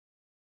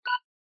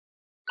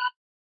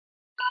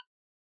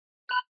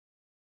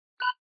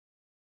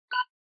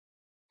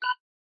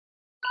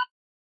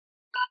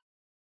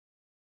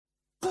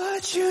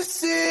Can't you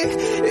see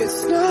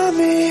it's not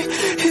me,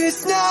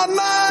 it's not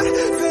my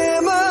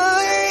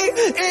family?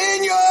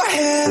 In your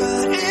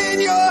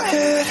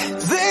head,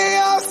 they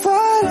are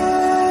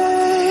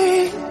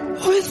fighting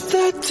with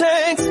their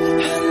tanks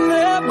and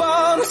their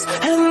bombs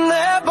and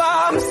their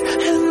bombs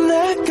and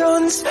their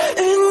guns.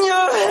 In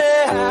your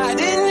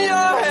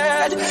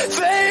head,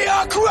 they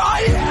are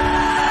crying.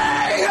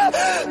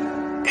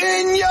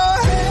 In your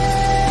head.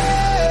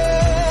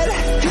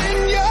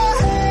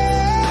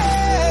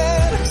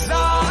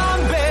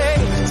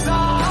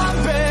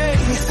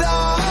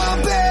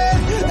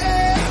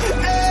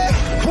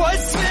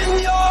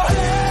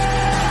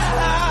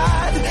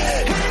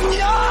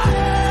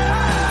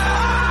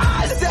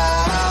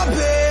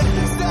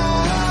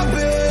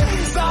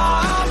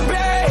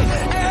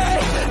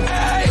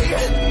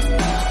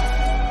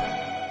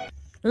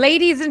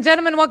 Ladies and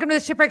gentlemen, welcome to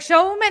the Shipwreck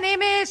Show. My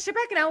name is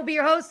Shipwreck, and I will be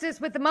your hostess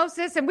with the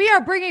mostest. And we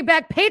are bringing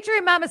back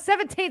Patriot Mama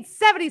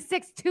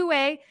 1776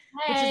 2A,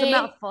 which is a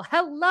mouthful.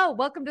 Hello,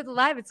 welcome to the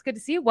live. It's good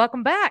to see you.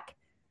 Welcome back.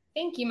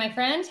 Thank you, my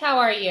friend. How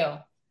are you?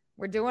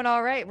 We're doing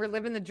all right. We're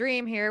living the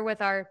dream here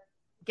with our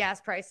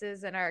gas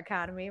prices and our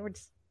economy. We're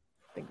just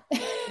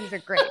things are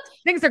great.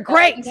 Things are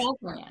great.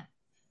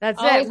 That's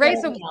always it.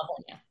 Rachel.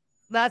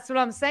 That's what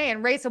I'm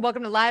saying. Raisa,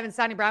 welcome to Live, and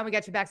Sonny Brown, we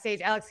got you backstage.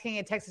 Alex King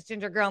and Texas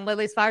Ginger Girl and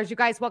Lily's Flowers. You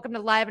guys, welcome to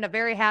Live, and a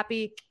very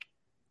happy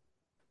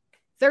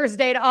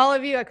Thursday to all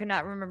of you. I could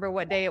not remember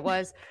what day it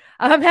was.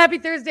 Happy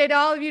Thursday to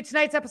all of you.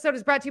 Tonight's episode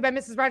is brought to you by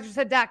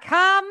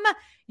MrsRogersHood.com.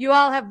 You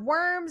all have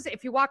worms.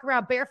 If you walk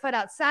around barefoot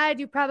outside,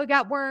 you probably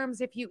got worms.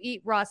 If you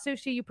eat raw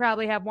sushi, you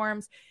probably have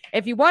worms.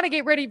 If you want to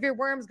get rid of your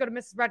worms, go to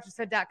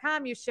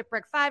MrsRogersHood.com. Use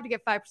Shipwreck5 to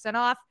get 5%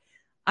 off.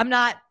 I'm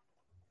not,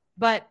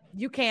 but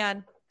you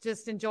can.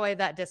 Just enjoy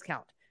that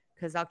discount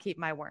because I'll keep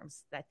my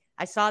worms.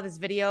 I saw this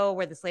video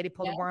where this lady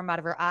pulled a worm out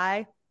of her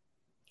eye.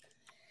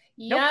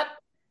 Yep. Nope.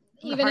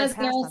 Even as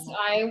a nurse,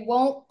 I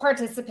won't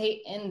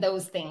participate in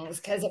those things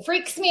because it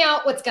freaks me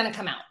out what's going to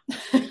come out.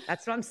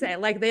 That's what I'm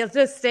saying. Like, they'll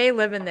just stay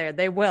living there.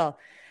 They will.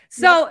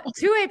 So,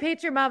 to a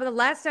Patriot Mama, the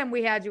last time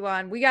we had you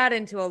on, we got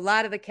into a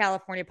lot of the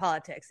California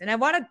politics. And I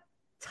want to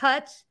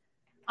touch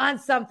on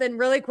something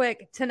really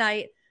quick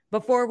tonight.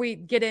 Before we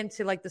get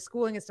into like the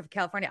schooling and stuff in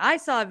California, I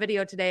saw a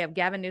video today of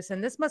Gavin Newsom.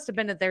 This must have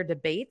been at their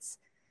debates.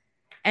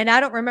 And I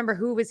don't remember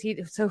who was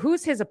he. So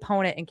who's his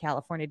opponent in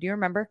California? Do you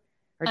remember?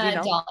 Or do you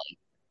know? Dolly.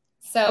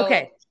 So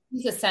okay.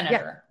 He's a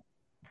senator.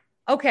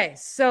 Yeah. Okay.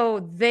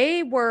 So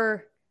they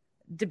were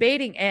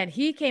debating and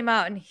he came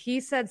out and he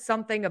said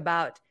something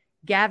about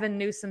Gavin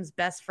Newsom's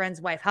best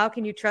friend's wife. How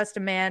can you trust a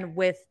man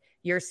with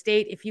your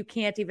state if you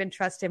can't even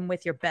trust him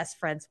with your best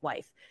friend's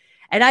wife?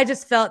 And I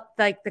just felt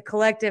like the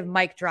collective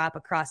mic drop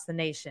across the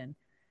nation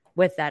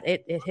with that.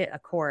 It hit a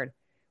chord.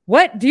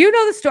 What? Do you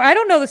know the story? I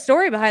don't know the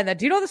story behind that.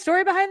 Do you know the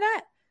story behind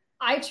that?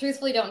 I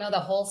truthfully don't know the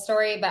whole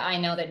story, but I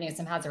know that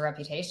Newsom has a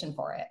reputation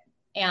for it.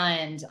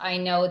 And I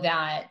know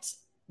that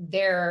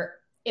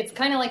it's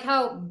kind of like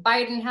how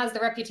Biden has the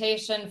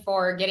reputation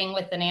for getting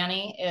with the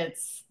nanny.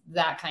 It's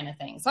that kind of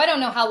thing. So I don't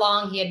know how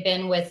long he had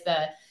been with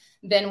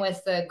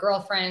the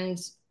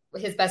girlfriend.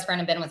 His best friend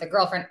had been with a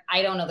girlfriend.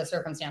 I don't know the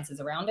circumstances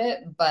around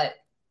it, but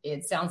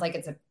it sounds like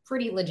it's a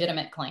pretty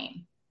legitimate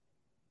claim.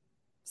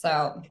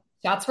 So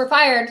shots were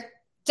fired.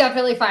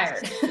 Definitely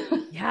fired.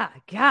 Yeah.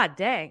 God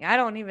dang. I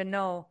don't even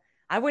know.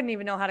 I wouldn't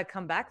even know how to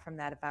come back from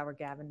that if I were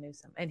Gavin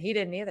Newsom. And he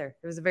didn't either.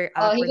 It was a very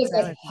awkward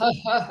silence.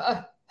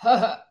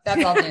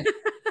 That's all Newsom.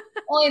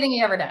 Only thing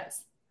he ever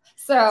does.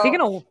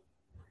 So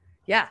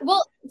yeah.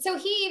 Well, so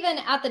he even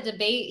at the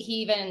debate,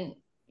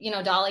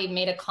 Dolly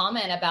made a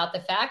comment about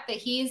the fact that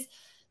he's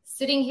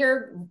sitting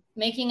here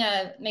making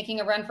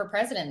a run for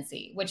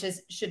presidency, which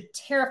should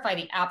terrify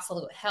the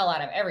absolute hell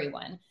out of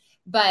everyone.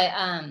 But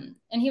and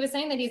he was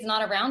saying that he's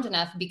not around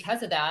enough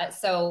because of that.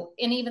 So,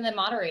 and even the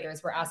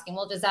moderators were asking,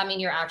 well, does that mean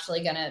you're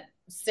actually going to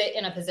sit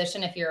in a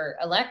position if you're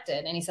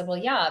elected? And he said, well,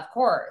 yeah, of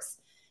course.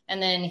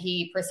 And then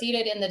he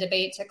proceeded in the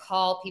debate to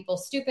call people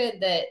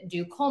stupid that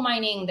do coal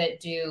mining, that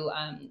do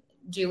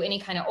any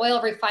kind of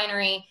oil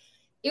refinery.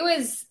 It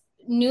was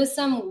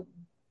Newsom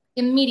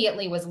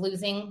immediately was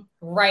losing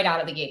right out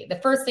of the gate. The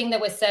first thing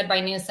that was said by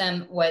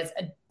Newsom was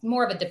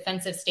more of a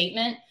defensive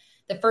statement.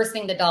 The first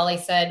thing that Dolly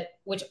said,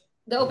 which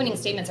the opening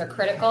statements are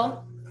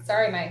critical.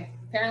 Sorry,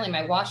 apparently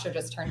my washer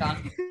just turned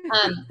on.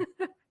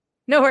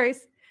 No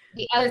worries.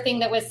 The other thing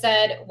that was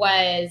said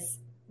was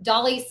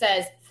Dolly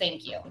says,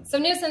 thank you. So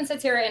Newsom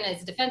sits here in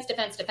his defense.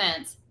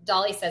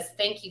 Dolly says,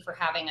 thank you for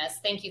having us.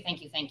 Thank you.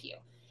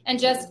 And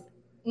just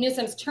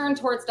Newsom's turn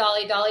towards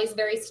Dolly. Dolly's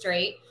very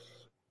straight.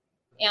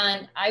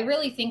 And I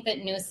really think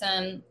that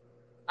Newsom,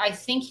 I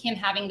think him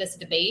having this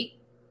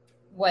debate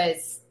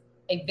was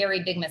a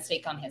very big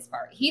mistake on his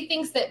part. He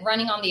thinks that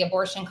running on the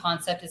abortion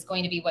concept is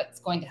going to be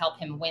what's going to help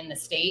him win the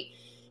state.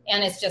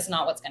 And it's just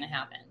not what's going to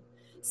happen.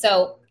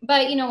 So,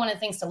 but one of the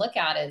things to look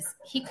at is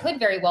he could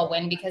very well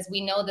win because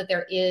we know that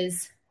there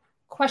is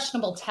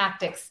questionable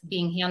tactics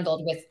being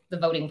handled with the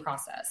voting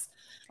process.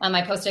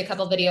 I posted a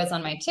couple videos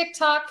on my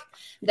TikTok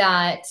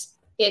that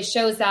it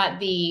shows that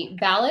the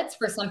ballots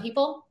for some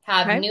people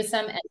have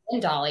Newsom and then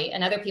Dolly,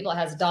 and other people it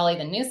has Dolly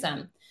then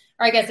Newsom.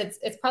 Or I guess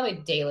it's probably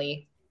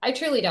Daley. I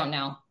truly don't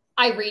know.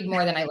 I read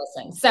more than I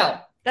listen. So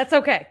that's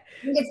okay.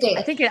 It's Daley.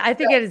 I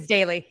think it is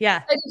Daley.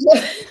 Yeah.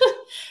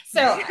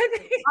 So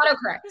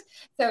autocorrect.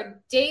 So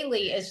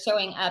Daley is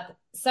showing up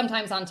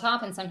sometimes on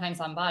top and sometimes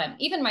on bottom.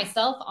 Even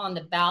myself on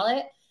the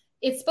ballot,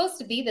 it's supposed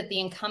to be that the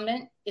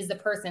incumbent is the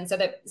person.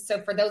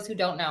 So for those who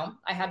don't know,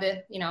 I had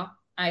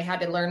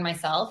to learn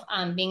myself.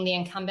 Being the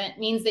incumbent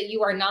means that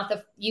you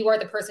are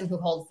the person who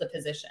holds the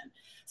position.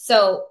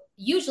 So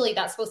usually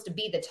that's supposed to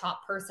be the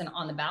top person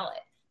on the ballot.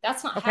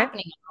 That's not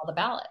happening on all the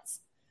ballots.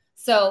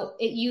 So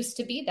it used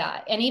to be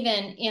that. And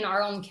even in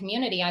our own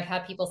community, I've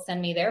had people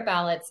send me their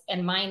ballots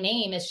and my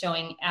name is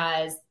showing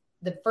as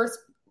the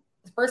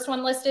first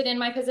one listed in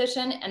my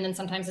position. And then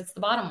sometimes it's the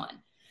bottom one.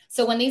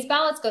 So when these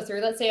ballots go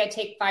through, let's say I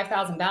take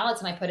 5,000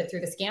 ballots and I put it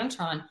through the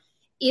Scantron,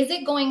 is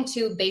it going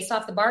to, based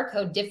off the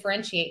barcode,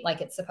 differentiate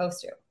like it's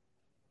supposed to?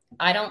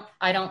 I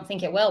don't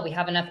think it will. We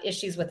have enough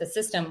issues with the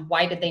system.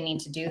 Why did they need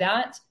to do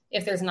that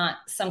if there's not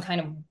some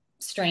kind of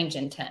strange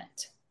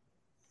intent?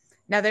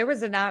 Now, there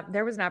was an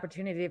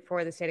opportunity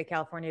for the state of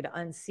California to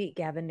unseat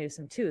Gavin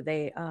Newsom too.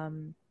 They,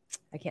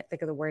 I can't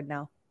think of the word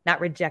now. Not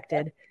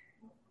rejected.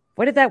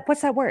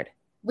 What's that word?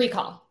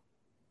 Recall.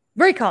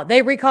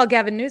 They recalled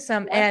Gavin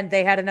Newsom, and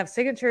they had enough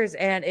signatures,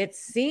 and it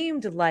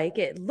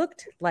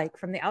looked like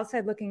from the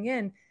outside looking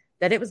in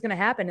that it was going to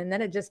happen, and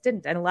then it just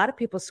didn't. And a lot of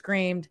people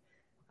screamed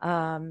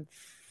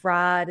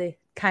fraud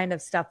kind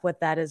of stuff with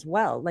that as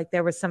well. Like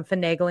there was some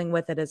finagling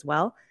with it as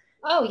well.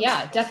 Oh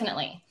yeah,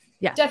 definitely.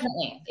 Yeah,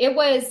 definitely. It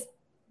was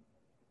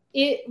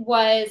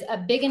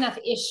a big enough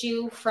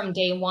issue from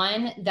day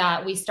one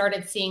that we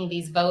started seeing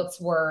these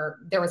votes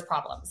there was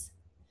problems.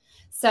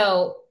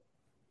 So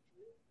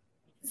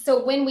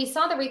when we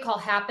saw the recall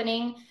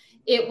happening,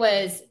 it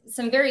was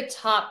some very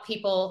top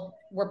people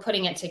were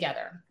putting it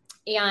together,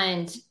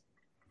 and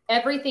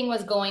everything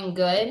was going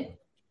good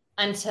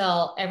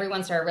until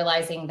everyone started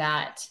realizing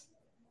that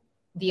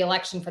the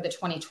election for the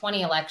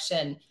 2020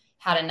 election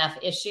had enough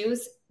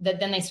issues that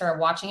then they started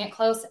watching it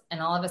close,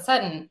 and all of a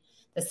sudden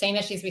the same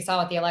issues we saw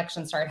with the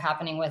election started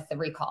happening with the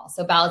recall.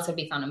 So ballots would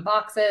be found in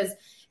boxes,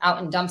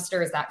 out in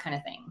dumpsters, that kind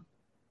of thing.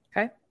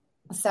 Okay.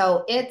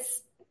 So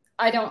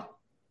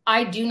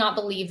I do not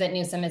believe that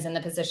Newsom is in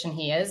the position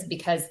he is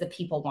because the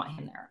people want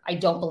him there. I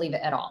don't believe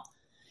it at all.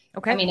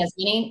 Okay. I mean, as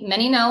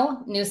many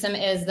know, Newsom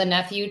is the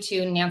nephew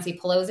to Nancy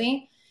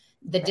Pelosi.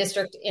 The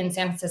district in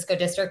San Francisco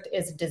district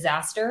is a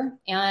disaster.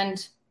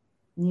 And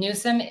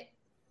Newsom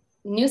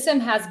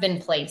has been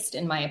placed,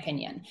 in my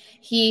opinion.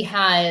 He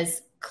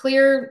has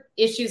clear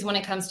issues when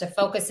it comes to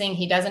focusing.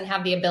 He doesn't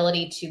have the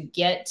ability to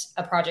get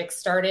a project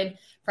started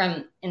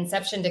from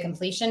inception to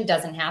completion.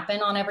 Doesn't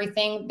happen on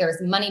everything.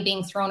 There's money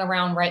being thrown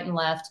around right and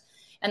left.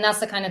 And that's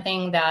the kind of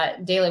thing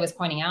that Daley was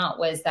pointing out,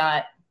 was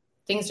that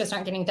things just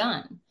aren't getting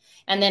done.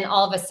 And then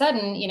all of a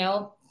sudden,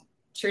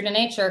 true to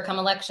nature, come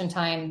election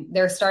time,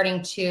 they're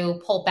starting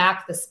to pull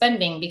back the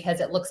spending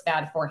because it looks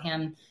bad for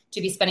him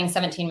to be spending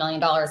 $17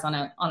 million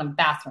on a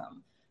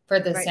bathroom for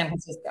the San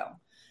Francisco.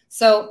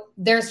 So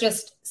there's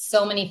just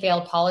so many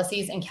failed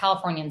policies, and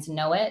Californians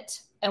know it,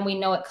 and we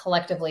know it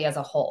collectively as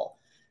a whole.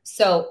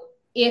 So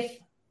if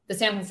the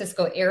San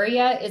Francisco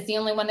area is the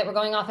only one that we're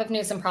going off of,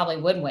 Newsom probably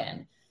would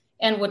win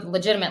and would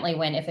legitimately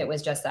win if it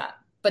was just that.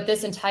 But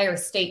this entire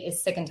state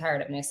is sick and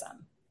tired of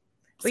Newsom.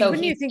 But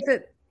wouldn't you think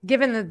that,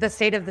 given the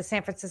state of the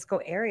San Francisco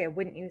area,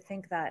 wouldn't you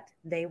think that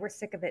they were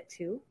sick of it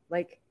too?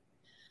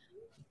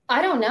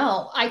 I don't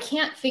know. I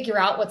can't figure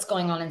out what's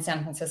going on in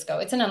San Francisco.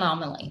 It's an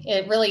anomaly.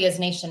 It really is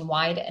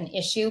nationwide an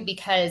issue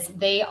because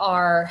they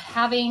are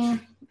having,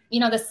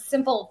 the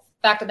simple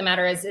fact of the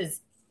matter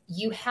is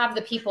you have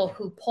the people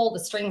who pull the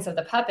strings of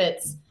the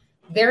puppets.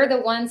 They're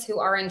the ones who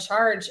are in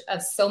charge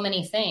of so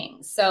many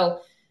things.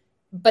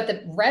 But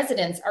the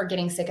residents are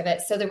getting sick of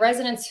it. So the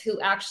residents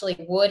who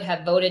actually would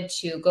have voted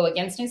to go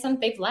against Newsom,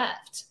 they've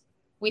left.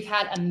 We've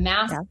had a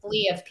mass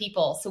flee of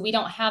people. So we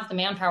don't have the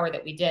manpower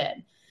that we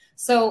did.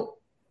 So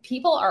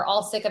people are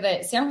all sick of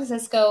it. San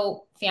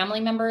Francisco family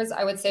members,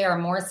 I would say, are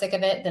more sick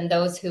of it than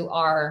those who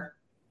are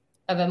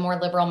of a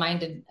more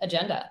liberal-minded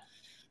agenda.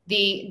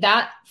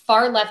 That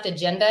far left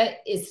agenda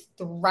is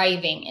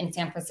thriving in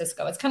San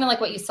Francisco. It's kind of like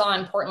what you saw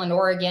in Portland,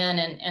 Oregon,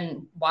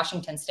 and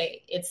Washington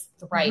State. It's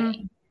thriving.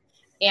 Mm-hmm.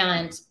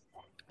 And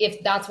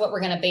if that's what we're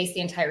going to base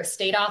the entire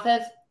state off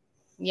of,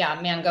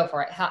 yeah, man, go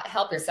for it.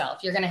 Help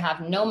yourself. You're going to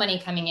have no money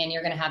coming in.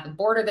 You're going to have the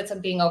border that's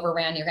being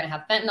overran. You're going to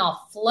have fentanyl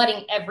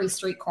flooding every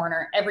street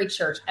corner, every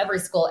church, every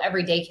school,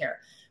 every daycare.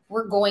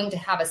 We're going to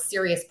have a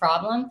serious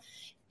problem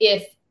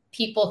if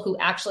people who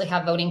actually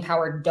have voting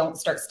power don't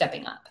start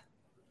stepping up.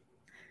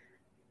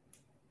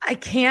 I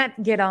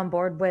can't get on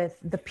board with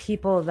the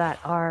people that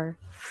are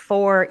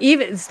for,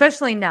 even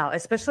especially now,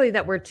 especially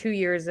that we're 2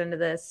 years into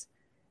this.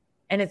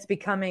 And it's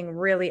becoming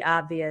really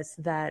obvious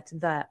that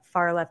the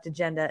far left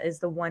agenda is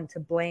the one to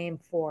blame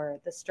for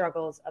the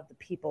struggles of the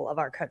people of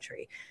our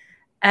country.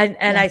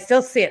 And I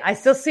still see it. I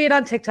still see it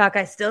on TikTok.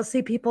 I still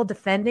see people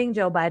defending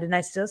Joe Biden.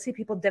 I still see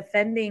people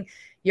defending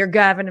your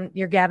Gavin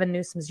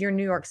Newsom's, your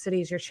New York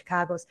City's, your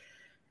Chicago's.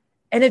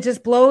 And it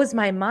just blows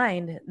my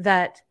mind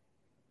that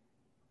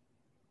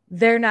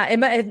they're not.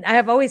 And I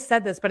have always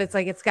said this, but it's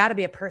like, it's got to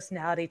be a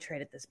personality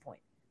trait at this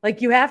point.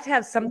 Like, you have to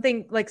have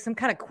something, like some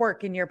kind of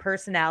quirk in your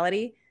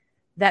personality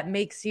that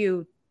makes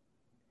you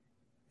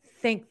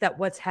think that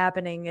what's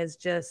happening is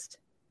just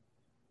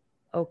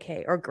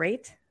okay or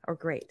great or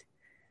great.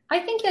 I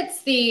think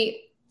it's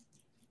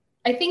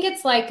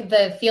like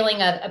the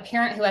feeling of a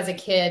parent who has a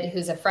kid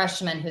who's a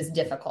freshman who's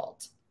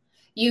difficult.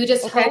 You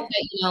just hope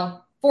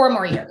that, 4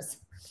 more years,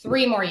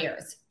 3 more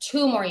years,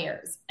 2 more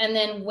years. And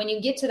then when you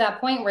get to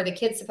that point where the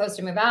kid's supposed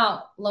to move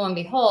out, lo and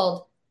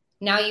behold,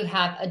 now you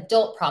have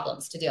adult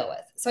problems to deal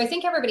with. So I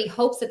think everybody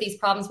hopes that these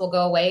problems will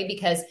go away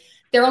because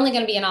they're only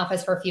going to be in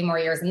office for a few more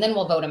years and then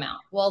we'll vote them out.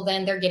 Well,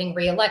 then they're getting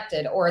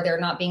reelected or they're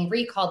not being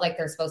recalled like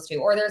they're supposed to,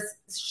 or there's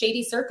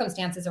shady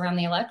circumstances around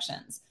the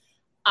elections.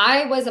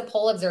 I was a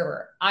poll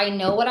observer. I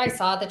know what I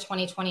saw at the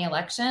 2020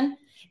 election,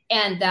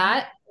 and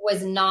that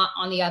was not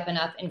on the up and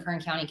up in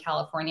Kern County,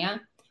 California.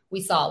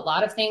 We saw a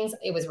lot of things.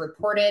 It was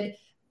reported.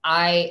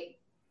 I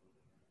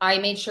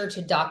made sure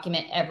to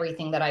document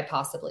everything that I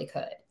possibly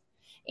could.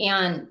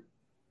 And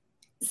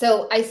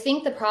so I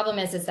think the problem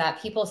is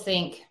that people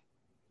think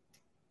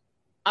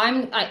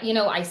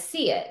I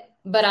see it,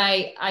 but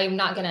I'm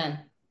not going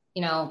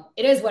to,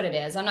 it is what it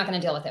is. I'm not going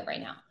to deal with it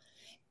right now.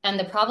 And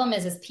the problem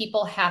is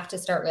people have to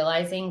start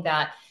realizing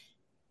that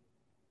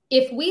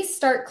if we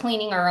start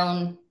cleaning our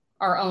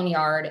own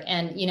yard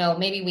and,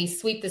 maybe we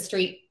sweep the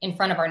street in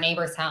front of our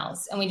neighbor's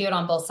house and we do it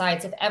on both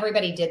sides. If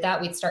everybody did that,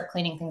 we'd start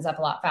cleaning things up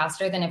a lot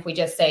faster than if we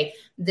just say,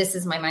 this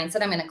is my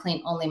mindset. I'm going to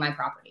clean only my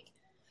property.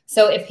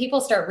 So if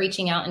people start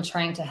reaching out and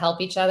trying to help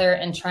each other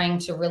and trying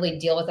to really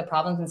deal with the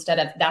problems instead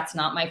of that's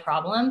not my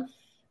problem,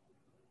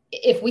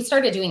 if we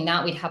started doing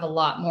that, we'd have a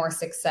lot more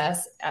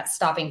success at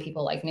stopping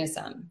people like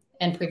Newsom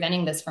and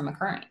preventing this from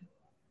occurring,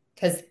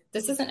 because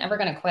this isn't ever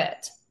going to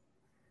quit.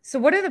 So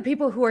what are the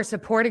people who are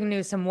supporting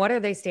Newsom? What are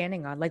they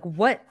standing on? Like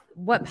what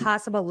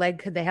possible leg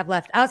could they have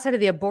left outside of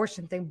the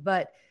abortion thing?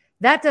 But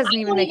that doesn't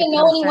even make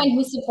know anyone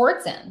who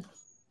supports him.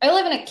 I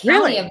live in a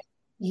county of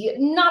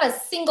not a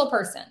single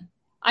person.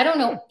 I don't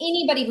know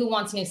anybody who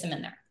wants Newsom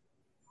in there.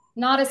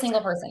 Not a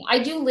single person. I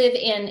do live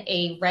in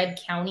a red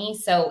county,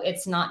 so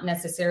it's not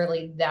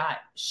necessarily that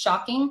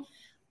shocking.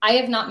 I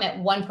have not met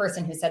one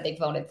person who said they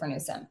voted for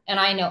Newsom. And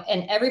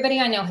everybody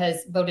I know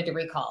has voted to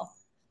recall.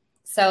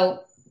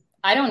 So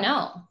I don't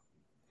know.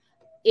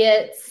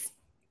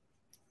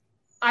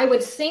 I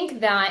would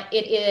think that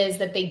it is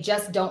that they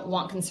just don't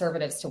want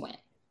conservatives to win.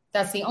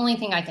 That's the only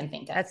thing I can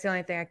think of. That's the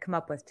only thing I come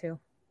up with too.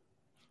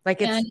 Like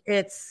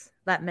it's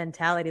that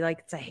mentality, like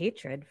it's a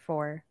hatred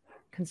for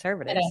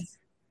conservatives.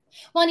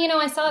 Well, and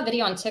I saw a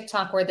video on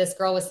TikTok where this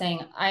girl was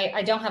saying,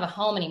 I don't have a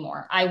home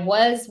anymore. I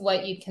was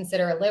what you'd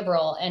consider a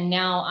liberal, and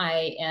now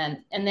I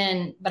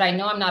am. But I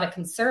know I'm not a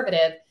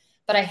conservative,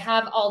 but I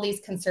have all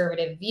these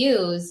conservative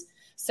views.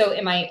 So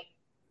am I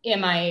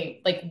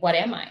like, what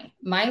am I?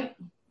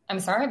 I'm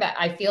sorry, but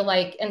I feel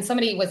like, and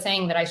somebody was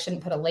saying that I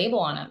shouldn't put a label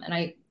on them. And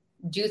I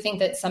do think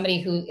that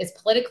somebody who is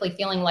politically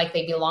feeling like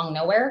they belong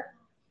nowhere,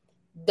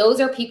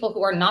 those are people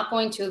who are not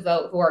going to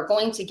vote, who are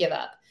going to give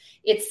up.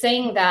 It's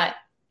saying that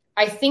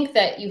I think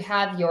that you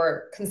have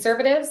your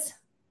conservatives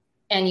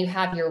and you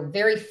have your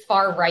very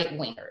far right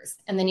wingers,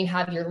 and then you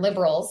have your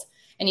liberals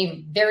and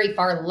you very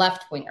far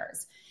left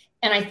wingers.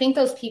 And I think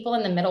those people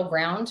in the middle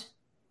ground,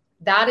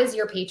 that is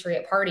your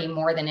Patriot Party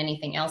more than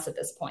anything else at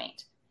this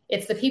point.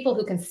 It's the people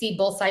who can see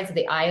both sides of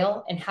the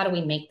aisle and how do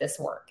we make this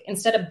work?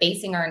 Instead of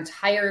basing our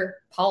entire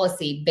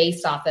policy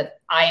based off of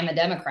I am a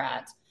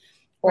Democrat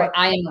or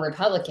I am a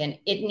Republican,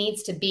 it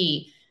needs to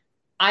be,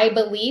 I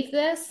believe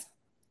this,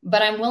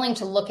 but I'm willing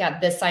to look at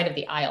this side of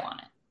the aisle on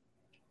it.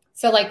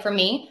 So like for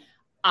me,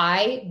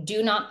 I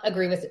do not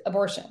agree with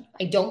abortion.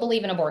 I don't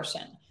believe in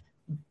abortion,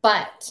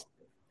 but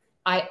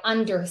I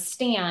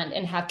understand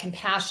and have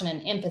compassion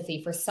and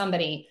empathy for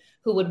somebody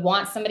who would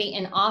want somebody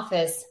in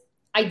office.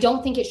 I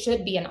don't think it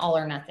should be an all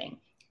or nothing.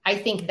 I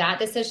think that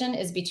decision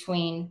is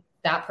between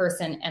that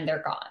person and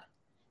their God.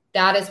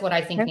 That is what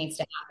I think needs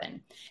to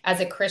happen. As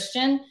a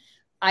Christian,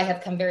 I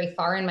have come very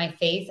far in my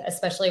faith,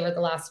 especially over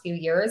the last few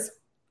years.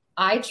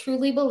 I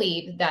truly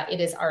believe that it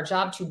is our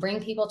job to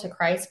bring people to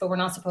Christ, but we're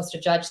not supposed to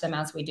judge them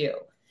as we do.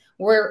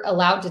 We're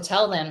allowed to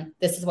tell them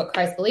this is what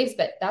Christ believes,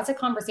 but that's a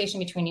conversation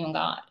between you and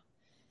God.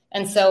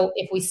 And so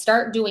if we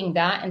start doing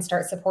that and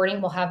start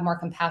supporting, we'll have more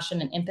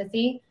compassion and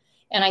empathy.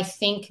 And I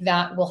think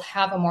that we'll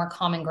have a more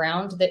common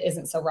ground that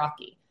isn't so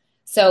rocky.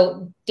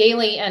 So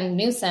Daley and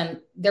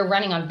Newsom, they're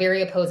running on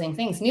very opposing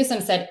things.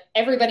 Newsom said,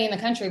 everybody in the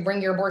country,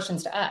 bring your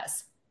abortions to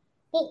us.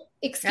 Well,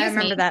 excuse me. I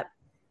remember that.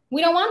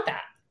 We don't want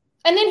that.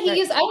 And then he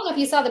used, I don't know if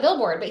you saw the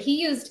billboard, but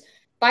he used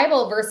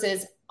Bible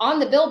verses on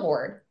the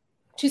billboard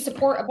to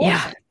support abortion.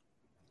 Yeah.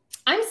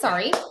 I'm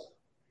sorry.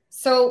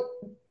 So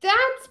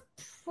that's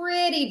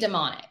pretty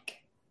demonic.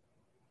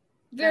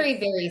 Very,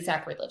 very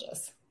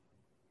sacrilegious.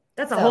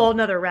 That's a whole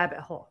nother rabbit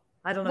hole.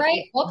 I don't know.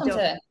 Right.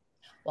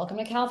 Welcome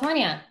to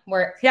California,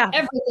 where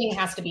everything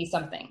has to be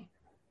something.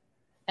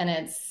 And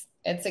it's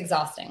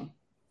exhausting.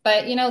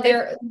 But,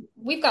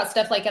 we've got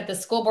stuff like at the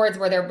school boards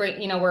where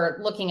we're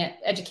looking at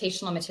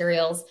educational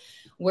materials.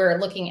 We're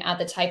looking at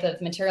the type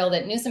of material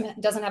that Newsom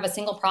doesn't have a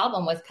single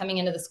problem with coming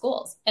into the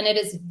schools. And it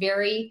is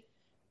very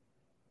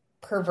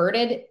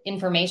perverted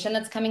information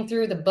that's coming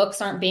through. The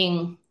books aren't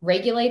being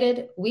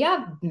regulated. We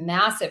have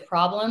massive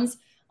problems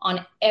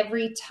on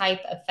every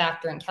type of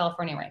factor in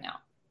California right now.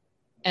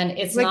 And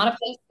it's not a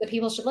place that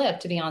people should live,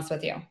 to be honest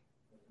with you.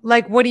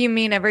 Like, what do you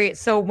mean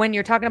so when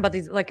you're talking about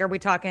these, like, are we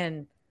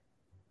talking,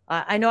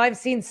 I know I've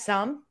seen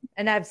some,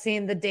 and I've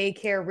seen the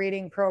daycare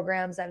reading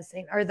programs.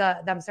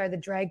 The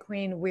drag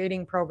queen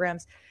reading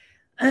programs.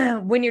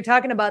 When you're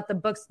talking about the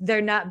books,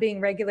 they're not being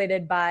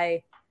regulated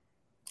by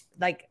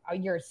like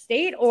your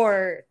state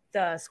or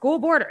the school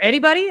board or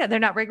anybody. They're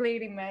not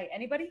regulating by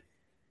anybody.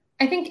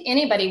 I think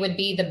anybody would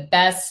be the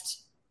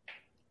best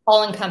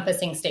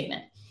all-encompassing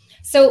statement.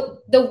 So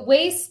the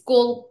way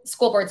school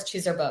boards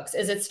choose their books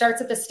is it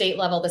starts at the state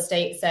level. The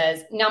state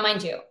says, now,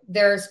 mind you,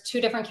 there's two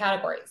different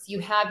categories. You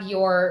have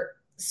your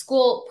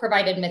school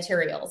provided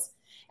materials,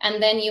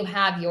 and then you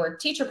have your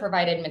teacher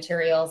provided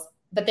materials,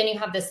 but then you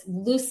have this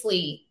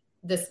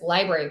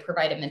library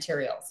provided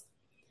materials.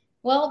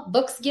 Well,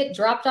 books get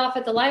dropped off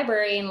at the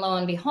library, and lo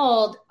and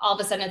behold, all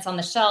of a sudden it's on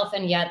the shelf,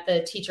 and yet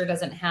the teacher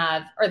doesn't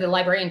have, or the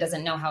librarian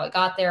doesn't know how it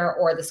got there,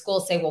 or the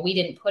schools say, well, we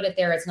didn't put it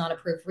there. It's not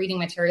approved reading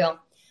material.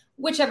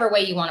 Whichever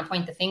way you want to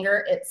point the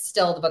finger,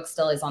 the book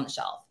still is on the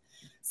shelf.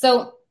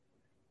 So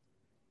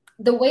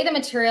the way the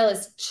material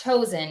is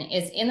chosen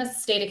is in the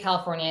state of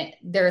California,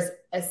 there's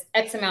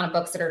X amount of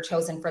books that are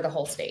chosen for the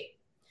whole state.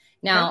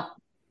 Now,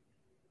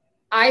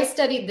 I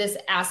studied this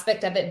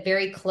aspect of it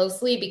very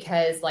closely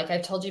because, like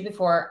I've told you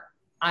before,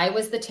 I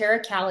was the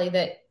Tara Cali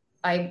that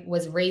I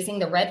was raising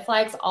the red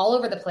flags all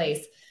over the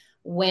place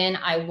when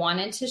I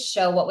wanted to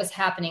show what was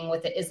happening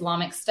with the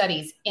Islamic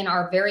studies in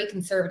our very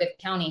conservative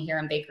county here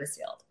in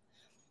Bakersfield.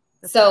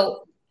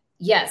 So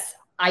yes,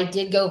 I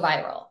did go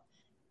viral.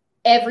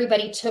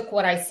 Everybody took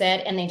what I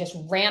said and they just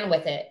ran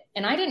with it.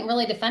 And I didn't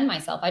really defend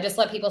myself. I just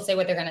let people say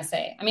what they're going to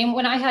say. I mean,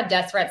 when I had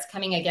death threats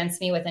coming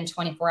against me within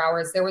 24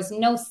 hours, there was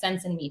no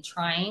sense in me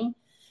trying.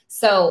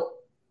 So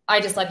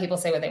I just let people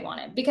say what they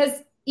wanted, because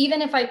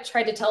even if I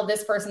tried to tell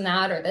this person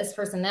that or this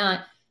person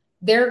that,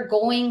 they're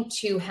going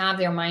to have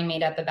their mind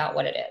made up about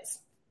what it is.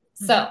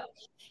 Mm-hmm. So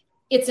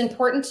it's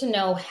important to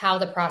know how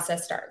the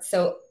process starts.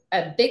 So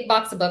a big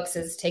box of books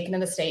is taken to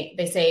the state.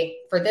 They say,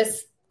 for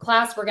this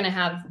class, we're going to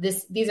have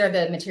this. These are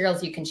the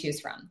materials you can choose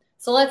from.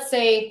 So let's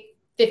say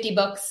 50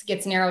 books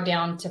gets narrowed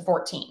down to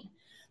 14.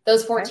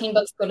 Those 14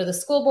 books go to the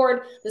school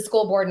board. The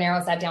school board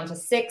narrows that down to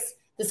 6.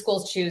 The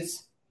schools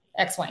choose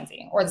X, Y, and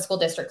Z, or the school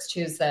districts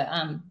choose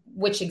the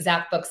which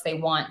exact books they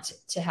want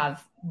to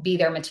have be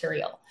their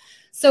material.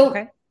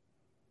 So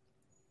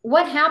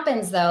what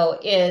happens, though,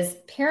 is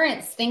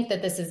parents think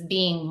that this is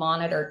being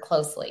monitored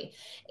closely.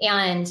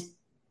 And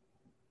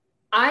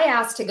I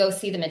asked to go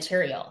see the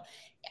material.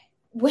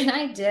 When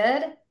I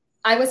did,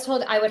 I was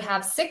told I would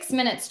have 6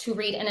 minutes to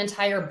read an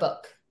entire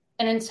book,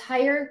 an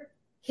entire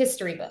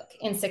history book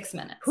in 6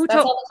 minutes.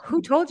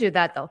 Who told you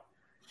that, though?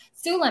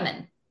 Sue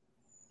Lemon.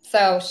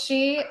 So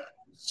she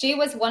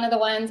was one of the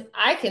ones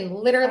I can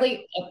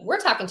literally,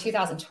 we're talking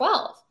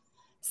 2012.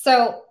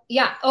 So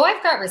yeah. Oh,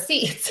 I've got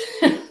receipts.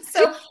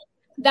 So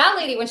that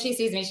lady, when she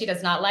sees me, she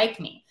does not like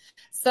me.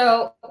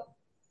 So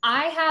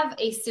I have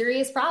a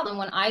serious problem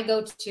when I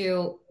go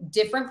to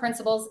different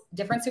principals,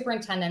 different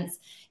superintendents,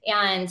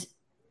 and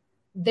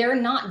they're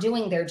not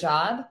doing their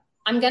job.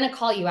 I'm going to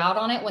call you out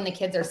on it when the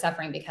kids are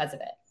suffering because of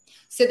it.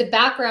 So the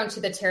background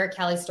to the Tara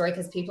Cali story,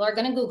 because people are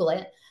going to Google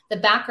it, the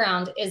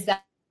background is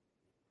that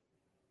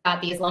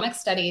the Islamic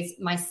studies,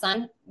 my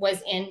son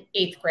was in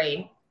 8th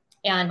grade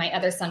and my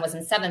other son was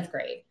in 7th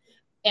grade.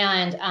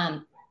 And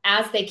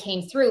as they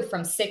came through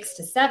from 6th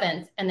to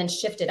 7th and then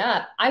shifted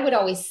up, I would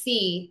always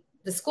see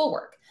the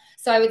schoolwork.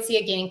 So I would see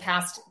it gaining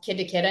past kid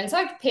to kid. And so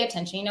I'd pay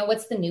attention,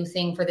 what's the new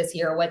thing for this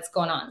year? What's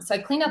going on? So I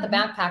cleaned out the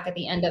backpack at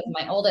the end of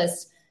my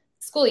oldest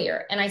school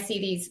year. And I see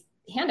these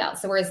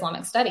handouts that were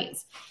Islamic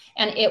studies.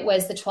 And it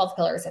was the 12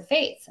 pillars of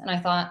faith. And I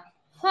thought,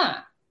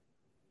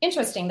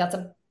 interesting. That's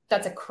a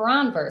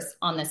Quran verse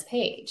on this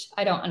page.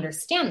 I don't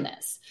understand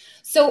this.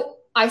 So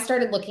I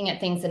started looking at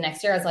things the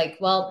next year. I was like,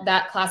 well,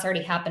 that class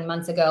already happened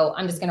months ago.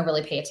 I'm just going to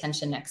really pay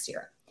attention next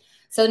year.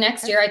 So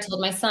next year I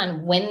told my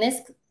son, when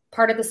this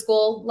part of the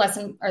school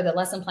lesson or the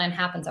lesson plan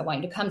happens, I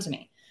want you to come to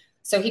me.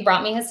 So he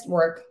brought me his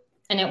work,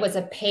 and it was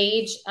a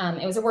page.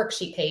 It was a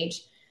worksheet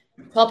page.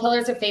 12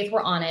 pillars of faith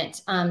were on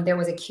it. There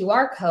was a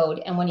QR code.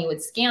 And when you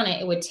would scan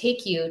it, it would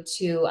take you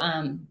to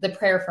the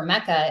prayer for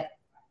Mecca,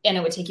 and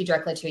it would take you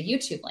directly to a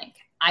YouTube link.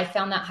 I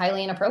found that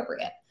highly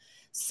inappropriate.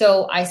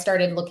 So I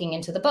started looking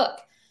into the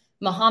book.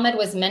 Muhammad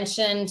was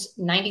mentioned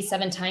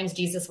 97 times.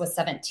 Jesus was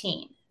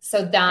 17.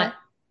 So that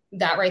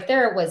right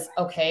there was,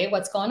 okay,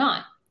 what's going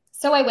on?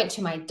 So I went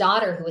to my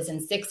daughter, who was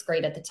in 6th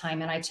grade at the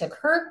time, and I took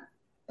her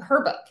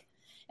book,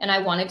 and I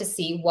wanted to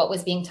see what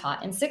was being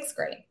taught in 6th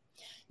grade.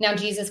 now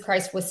Jesus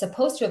Christ was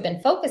supposed to have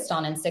been focused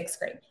on in 6th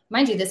grade.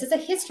 Mind you, this is a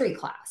history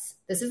class.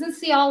 This isn't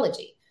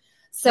theology.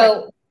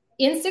 So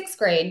in 6th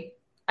grade,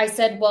 I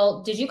said,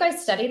 well, did you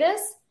guys study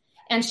this?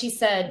 And she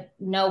said,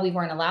 no, we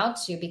weren't allowed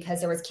to because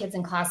there was kids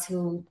in class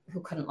who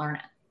couldn't learn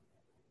it.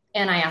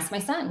 And I asked my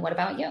son, what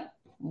about you?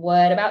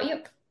 What about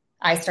you?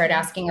 I started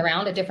asking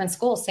around at different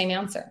schools, same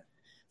answer.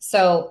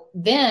 So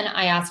then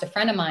I asked a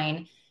friend of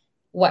mine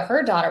what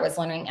her daughter was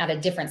learning at a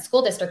different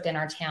school district in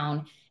our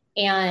town.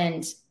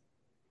 And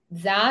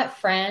that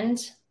friend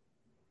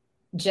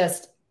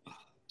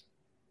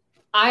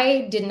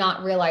I did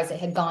not realize it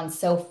had gone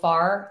so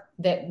far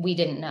that we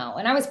didn't know.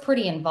 And I was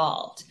pretty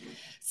involved.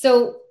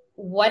 So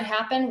what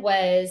happened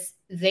was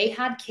they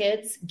had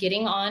kids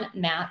getting on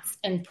mats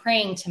and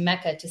praying to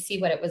Mecca to see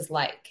what it was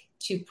like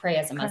to pray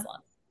as a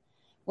Muslim.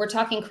 We're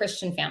talking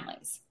Christian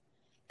families.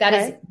 That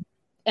is,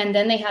 and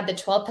then they had the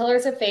 12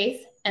 pillars of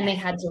faith, and they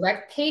had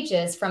direct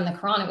pages from the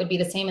Quran. It would be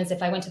the same as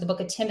if I went to the book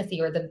of Timothy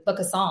or the book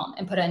of Psalm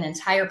and put an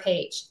entire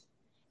page.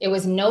 It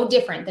was no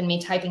different than me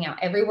typing out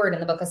every word in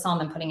the book of Psalm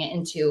and putting it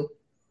into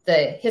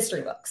the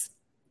history books.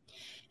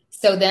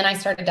 So then I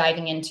started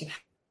diving into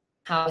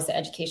how is the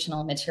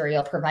educational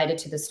material provided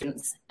to the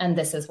students. And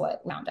this is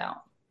what I found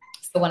out.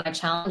 So when I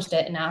challenged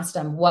it and asked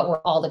them, what were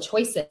all the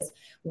choices?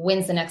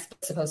 When's the next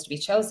book supposed to be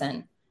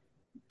chosen?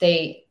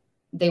 They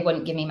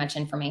wouldn't give me much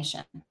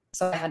information.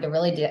 So I had to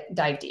really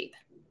dive deep.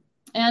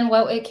 And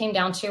what it came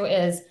down to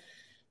is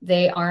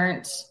they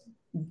aren't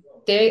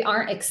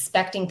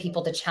expecting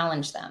people to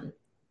challenge them.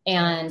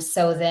 And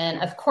so then,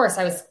 of course,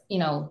 I was,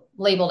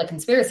 labeled a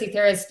conspiracy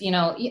theorist.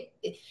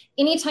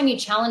 Anytime you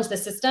challenge the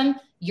system,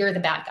 you're the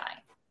bad guy,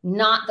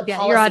 not the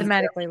policy. You're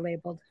automatically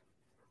labeled.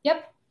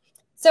 Yep.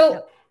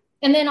 So,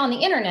 and then on the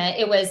internet,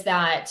 it was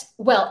that,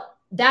 well,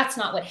 that's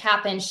not what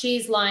happened.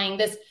 She's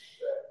lying.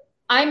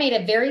 I made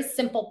a very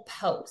simple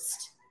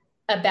post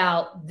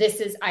about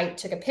I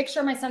took a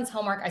picture of my son's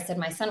homework. I said,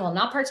 my son will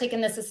not partake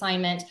in this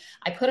assignment.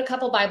 I put a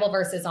couple Bible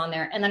verses on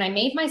there. And then I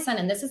made my son,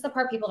 and this is the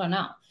part people don't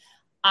know.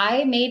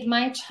 I made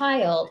my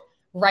child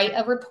write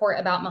a report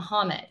about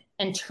Muhammad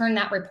and turn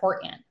that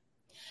report in.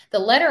 The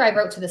letter I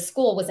wrote to the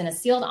school was in a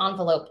sealed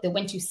envelope that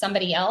went to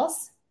somebody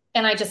else.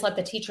 And I just let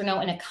the teacher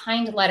know in a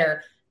kind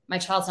letter, my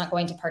child's not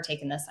going to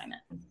partake in the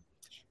assignment.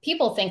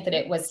 People think that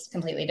it was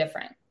completely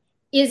different.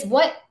 Is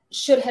what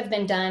should have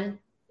been done?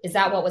 Is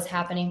that what was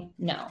happening?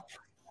 No.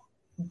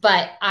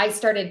 But I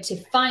started to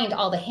find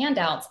all the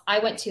handouts. I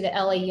went to the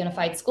LA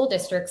Unified School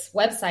District's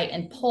website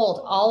and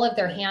pulled all of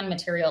their hand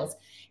materials,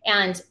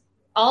 and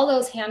all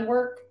those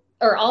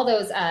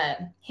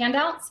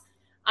handouts,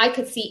 I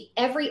could see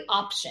every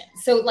option.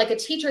 So like a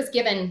teacher's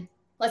given,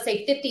 let's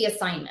say 50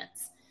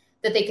 assignments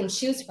that they can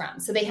choose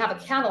from. So they have a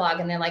catalog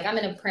and they're like, I'm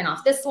going to print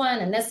off this one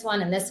and this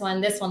one and this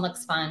one. This one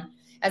looks fun,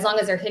 as long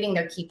as they're hitting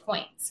their key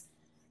points.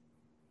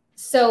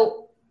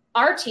 So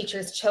our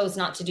teachers chose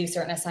not to do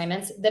certain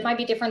assignments that might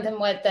be different than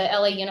what the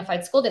LA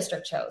Unified School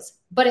District chose,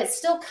 but it's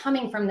still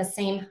coming from the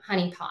same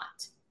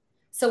honeypot.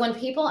 So when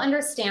people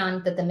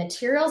understand that the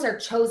materials are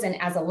chosen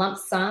as a lump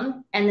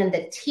sum, and then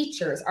the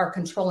teachers are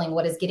controlling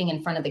what is getting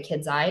in front of the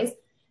kids' eyes,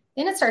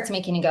 then it starts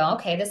making you go,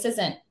 okay, this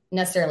isn't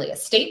necessarily a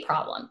state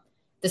problem.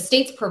 The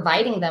state's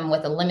providing them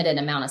with a limited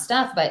amount of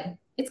stuff, but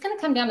it's going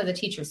to come down to the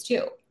teachers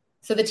too.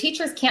 So the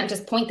teachers can't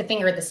just point the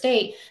finger at the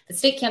state. The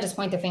state can't just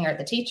point the finger at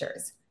the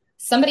teachers.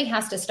 Somebody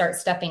has to start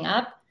stepping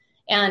up,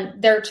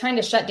 and they're trying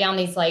to shut down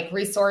these like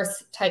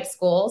resource type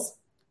schools.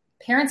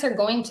 Parents are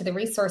going to the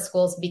resource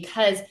schools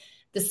because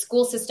the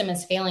school system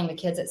is failing the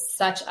kids at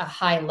such a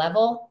high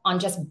level on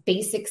just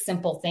basic,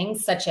 simple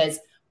things, such as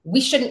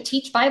we shouldn't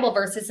teach Bible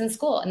verses in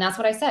school. And that's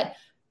what I said.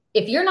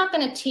 If you're not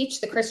going to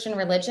teach the Christian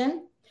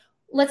religion,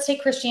 let's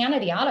take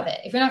Christianity out of it.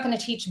 If you're not going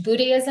to teach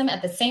Buddhism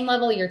at the same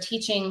level you're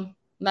teaching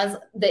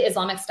the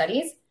Islamic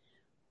studies,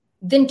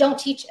 then don't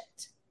teach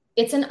it.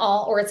 It's an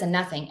all or it's a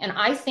nothing. And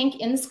I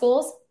think in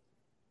schools,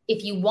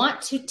 if you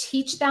want to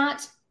teach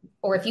that,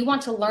 or if you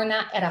want to learn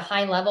that at a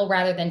high level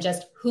rather than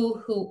just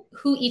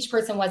who each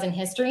person was in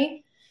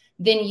history,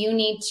 then you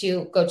need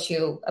to go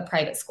to a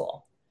private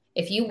school.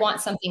 If you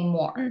want something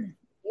more,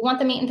 you want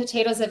the meat and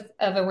potatoes of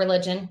a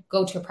religion,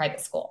 go to a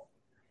private school.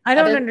 I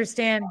don't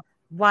understand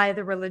why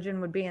the religion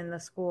would be in the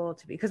school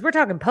because we're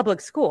talking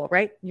public school,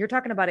 right? You're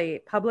talking about a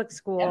public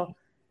school. Yeah.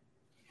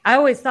 I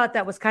always thought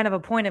that was kind of a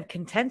point of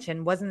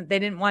contention, wasn't it? They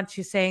didn't want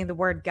you saying the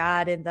word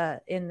God in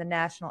the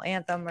national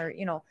anthem, or,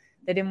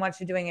 they didn't want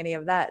you doing any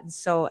of that.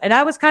 And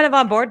I was kind of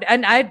on board,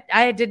 and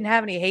I didn't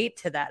have any hate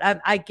to that.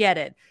 I get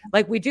it.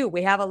 Like we do.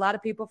 We have a lot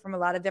of people from a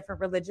lot of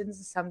different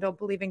religions. Some don't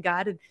believe in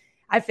God. And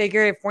I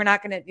figure if we're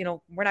not going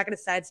to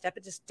sidestep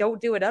it, just don't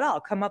do it at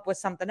all. Come up with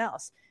something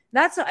else.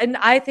 And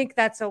I think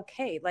that's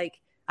okay. Like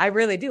I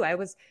really do.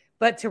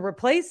 But to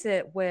replace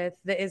it with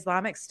the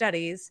Islamic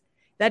studies,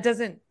 that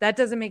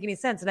doesn't make any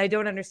sense. And I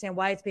don't understand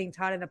why it's being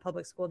taught in a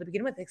public school to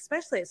begin with,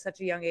 especially at such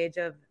a young age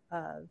of,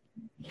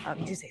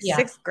 did you say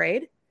sixth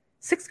grade?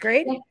 Sixth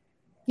grade?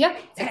 Yeah,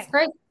 sixth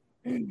grade.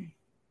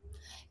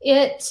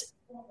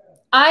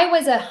 I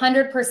was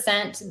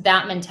 100%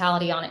 that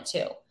mentality on it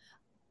too.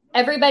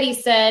 everybody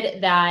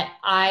said that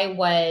I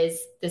was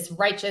this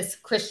righteous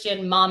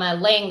Christian mama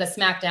laying the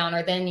smackdown,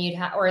 or then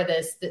or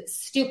this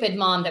stupid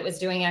mom that was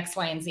doing X,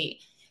 Y, and Z.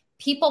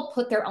 People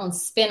put their own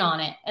spin on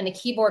it, and the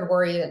keyboard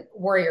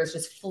warriors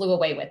just flew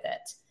away with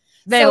it.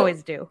 They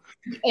always do.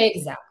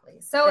 Exactly.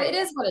 So it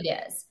is what it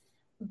is.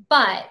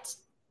 But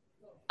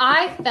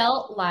I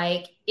felt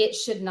like it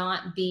should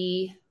not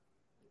be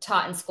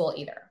taught in school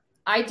either.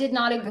 I did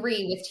not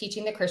agree with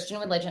teaching the Christian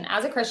religion.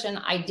 As a Christian,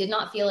 I did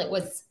not feel it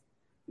was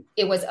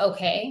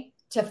okay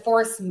to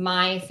force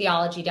my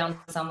theology down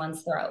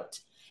someone's throat.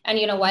 And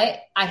you know what?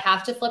 I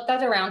have to flip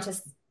that around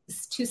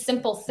to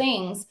simple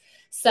things,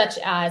 such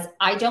as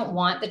I don't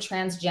want the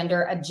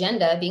transgender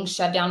agenda being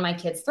shoved down my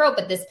kid's throat,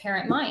 but this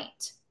parent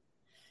might.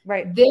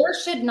 Right. There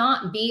should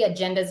not be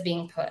agendas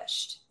being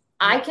pushed.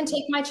 I can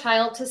take my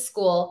child to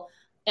school,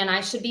 and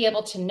I should be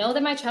able to know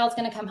that my child's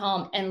going to come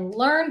home and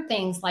learn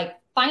things like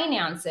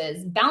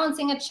finances.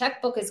 Balancing a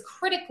checkbook is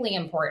critically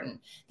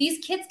important.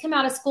 These kids come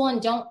out of school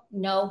and don't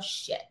know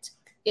shit.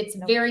 It's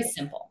very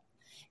simple.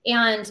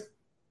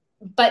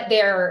 But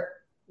they're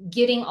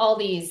getting all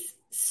these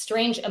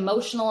strange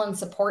emotional and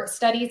support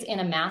studies in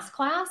a math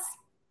class.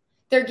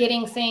 They're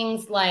getting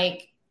things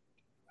like,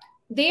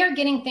 they are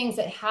getting things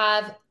that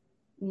have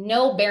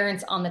no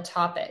bearance on the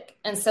topic.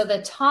 And so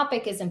the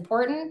topic is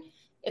important.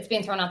 It's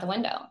being thrown out the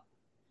window.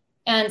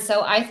 And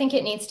so I think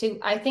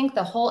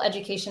the whole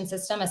education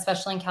system,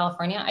 especially in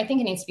California, I think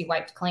it needs to be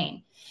wiped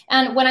clean.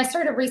 And when I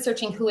started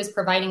researching who is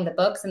providing the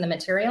books and the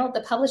material,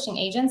 the publishing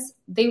agents,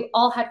 they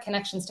all had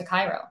connections to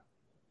Cairo.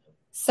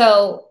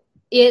 So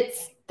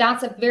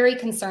that's a very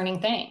concerning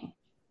thing.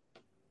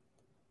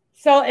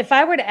 So if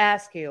I were to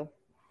ask you,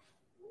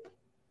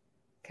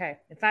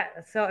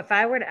 if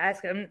I were to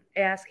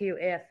ask you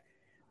if,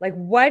 like,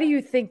 why do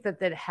you think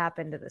that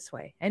happened this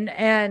way?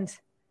 And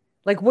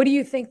like, what do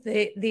you think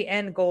the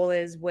end goal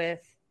is with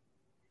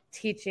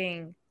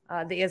teaching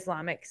the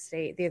Islamic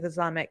State, the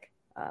Islamic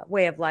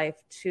way of life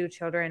to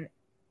children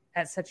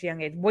at such a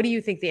young age? What do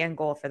you think the end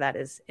goal for that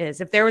is?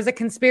 If there was a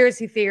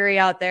conspiracy theory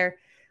out there,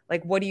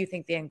 like, what do you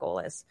think the end goal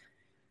is?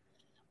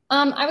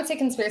 I would say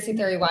conspiracy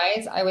theory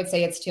wise, I would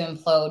say it's to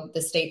implode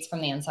the states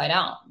from the inside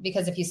out.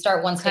 Because if you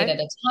start one state at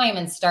a time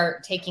and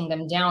start taking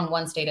them down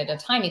one state at a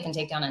time, you can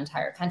take down an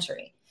entire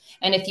country.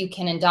 And if you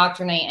can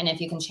indoctrinate, and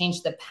if you can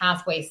change the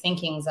pathway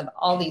thinkings of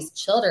all these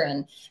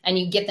children, and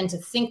you get them to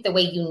think the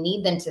way you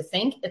need them to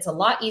think, it's a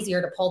lot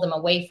easier to pull them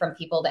away from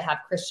people that have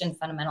Christian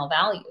fundamental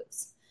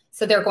values.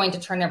 So they're going to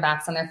turn their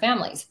backs on their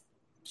families,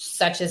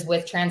 such as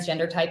with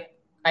transgender type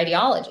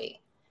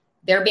ideology.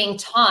 They're being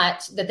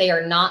taught that they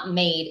are not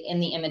made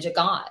in the image of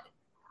God,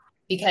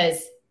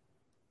 because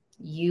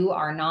you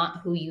are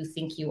not who you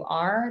think you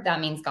are. That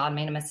means God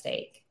made a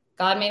mistake.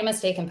 God made a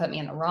mistake and put me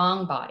in the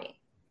wrong body.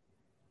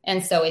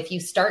 And so if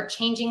you start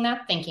changing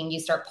that thinking, you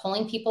start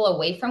pulling people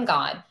away from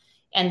God,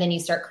 and then you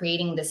start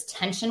creating this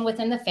tension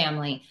within the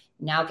family.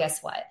 Now,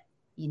 guess what?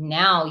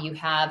 Now you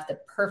have the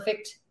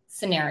perfect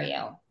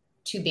scenario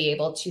to be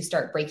able to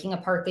start breaking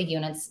apart the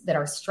units that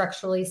are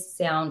structurally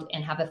sound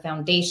and have a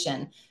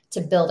foundation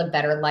to build a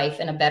better life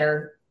and a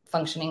better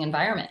functioning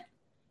environment.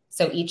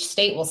 So each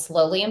state will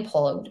slowly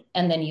implode,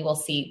 and then you will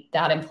see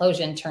that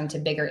implosion turn to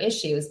bigger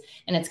issues,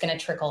 and it's going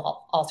to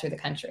trickle all through the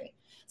country.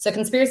 So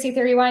conspiracy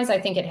theory wise, I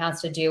think it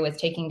has to do with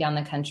taking down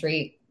the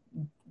country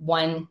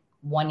one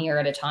year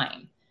at a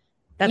time.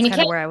 That's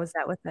kind of where I was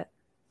at with it.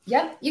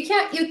 Yep.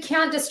 You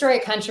can't destroy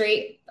a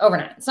country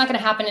overnight. It's not going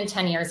to happen in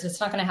 10 years. It's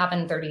not going to happen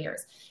in 30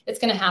 years. It's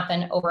going to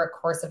happen over a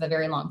course of a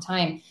very long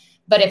time.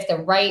 But if the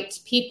right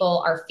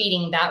people are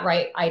feeding that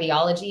right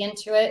ideology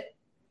into it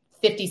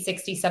 50,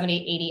 60,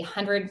 70, 80,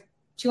 100,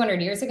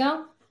 200 years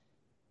ago,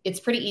 it's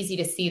pretty easy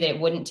to see that it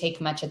wouldn't take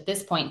much at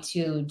this point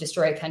to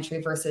destroy a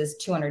country versus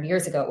 200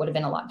 years ago. It would have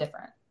been a lot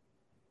different.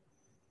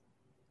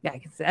 Yeah,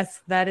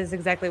 that is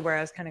exactly where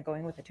I was kind of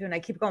going with it too. And I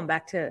keep going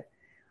back to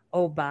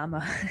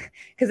Obama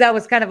because that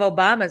was kind of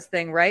Obama's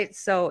thing, right?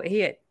 So he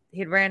had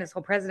ran his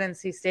whole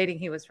presidency stating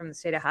he was from the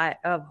state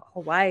of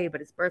Hawaii,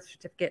 but his birth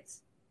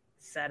certificates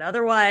said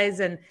otherwise.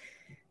 And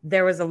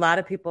there was a lot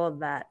of people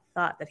that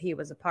thought that he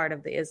was a part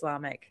of the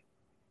Islamic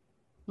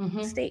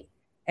state,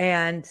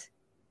 and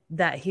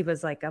that he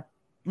was like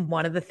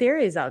one of the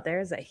theories out there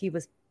is that he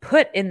was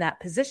put in that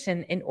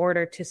position in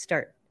order to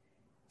start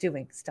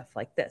doing stuff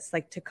like this,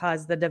 like to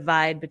cause the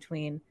divide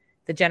between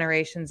the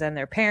generations and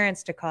their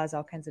parents, to cause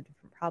all kinds of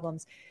different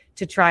problems,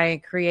 to try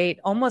and create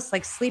almost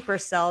like sleeper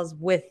cells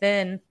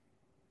within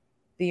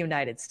the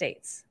United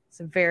States. It's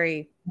a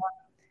very...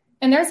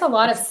 And there's a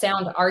lot of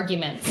sound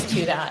arguments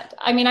to that.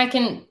 I mean, I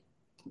can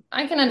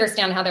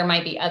understand how there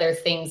might be other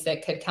things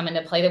that could come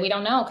into play that we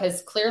don't know,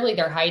 because clearly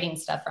they're hiding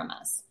stuff from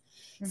us.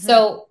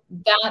 So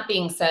that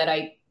being said,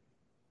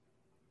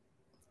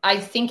 I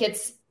think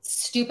it's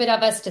stupid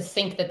of us to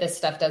think that this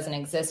stuff doesn't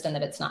exist and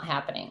that it's not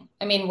happening.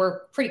 I mean, we're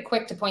pretty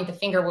quick to point the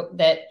finger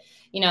that,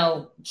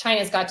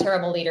 China's got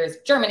terrible leaders,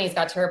 Germany's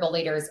got terrible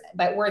leaders,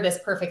 but we're this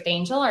perfect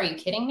angel. Are you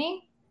kidding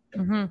me?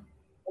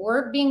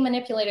 we're being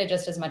manipulated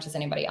just as much as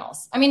anybody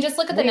else. I mean, just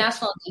look at the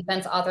National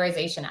Defense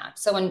Authorization Act.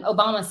 So when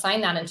Obama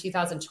signed that in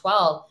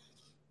 2012,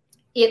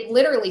 it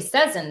literally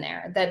says in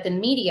there that the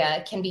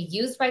media can be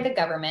used by the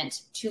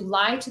government to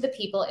lie to the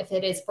people if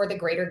it is for the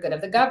greater good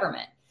of the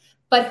government.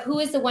 But who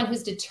is the one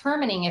who's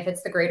determining if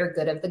it's the greater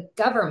good of the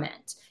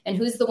government? And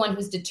who's the one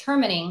who's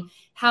determining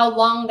how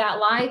long that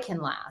lie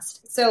can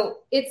last? So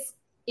it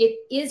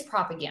is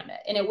propaganda,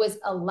 and it was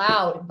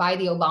allowed by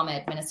the Obama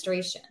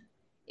administration.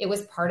 It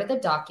was part of the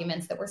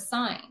documents that were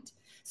signed.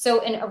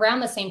 So around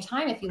the same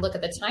time, if you look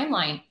at the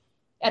timeline,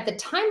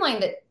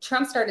 that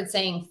Trump started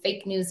saying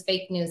fake news,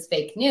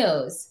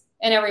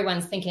 and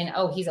everyone's thinking,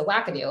 oh, he's a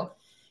wackadoo.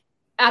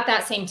 At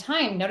that same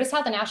time, notice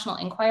how the National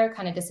Enquirer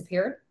kind of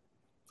disappeared.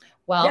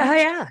 Well,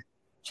 yeah.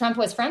 Trump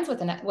was friends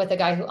with a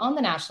guy who owned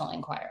the National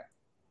Enquirer.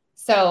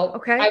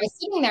 So I was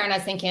sitting there and I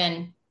was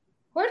thinking,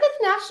 where did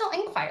the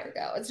National Enquirer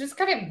go? It's just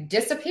kind of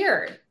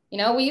disappeared. You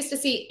know, we used to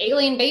see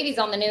alien babies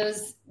on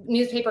the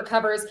newspaper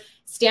covers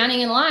standing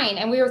in line,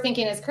 and we were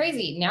thinking it's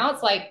crazy. Now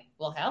it's like,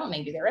 well, hell,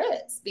 maybe there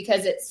is,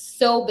 because it's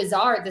so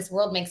bizarre. This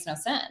world makes no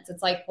sense.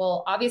 It's like,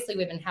 well, obviously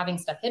we've been having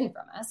stuff hidden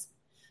from us.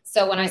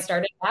 So when I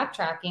started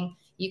backtracking,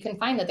 you can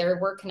find that there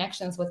were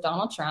connections with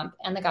Donald Trump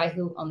and the guy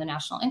who owned the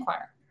National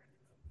Enquirer.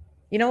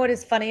 You know what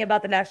is funny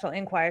about the National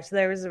Enquirer? So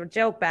there was a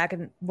joke back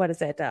in,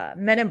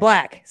 Men in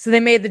Black. So they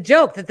made the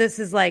joke that this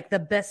is like the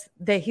best,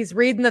 that he's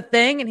reading the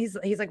thing. And he's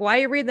like, why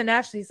are you reading the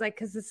National? He's like,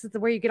 because this is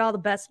where you get all the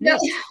best news.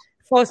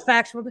 Most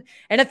factual.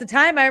 And at the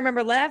time, I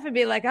remember laughing,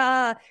 being like,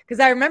 because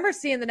I remember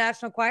seeing the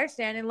National Enquirer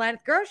stand in line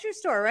at the grocery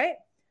store, right?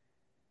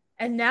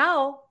 And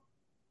now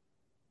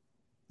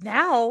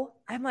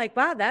I'm like,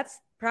 wow, that's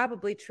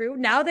probably true.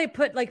 Now they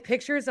put like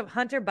pictures of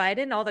Hunter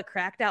Biden, all the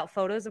cracked out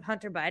photos of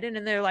Hunter Biden,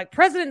 and they're like,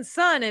 President's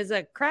son is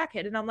a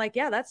crackhead. And I'm like,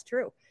 yeah, that's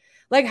true.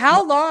 Like,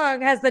 how long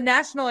has the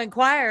National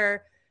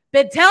Enquirer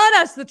been telling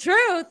us the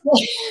truth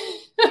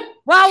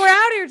while we're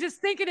out here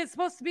just thinking it's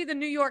supposed to be the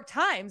New York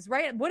Times,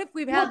 right? What if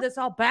we've had this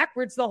all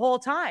backwards the whole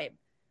time?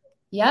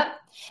 Yep.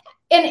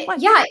 And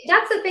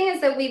that's the thing,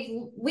 is that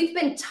we've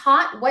been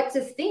taught what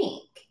to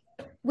think.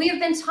 We have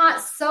been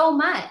taught so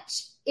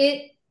much.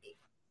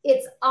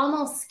 It's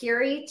almost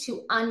scary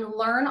to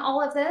unlearn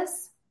all of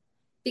this,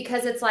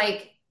 because it's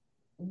like,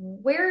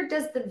 where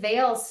does the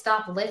veil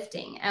stop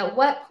lifting? At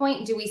what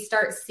point do we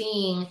start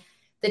seeing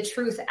the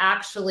truth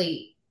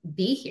actually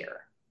be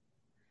here?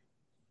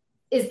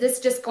 Is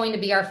this just going to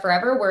be our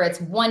forever, where it's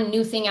one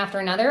new thing after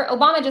another?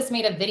 Obama just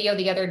made a video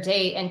the other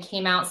day and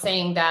came out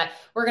saying that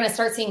we're going to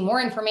start seeing more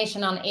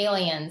information on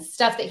aliens,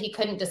 stuff that he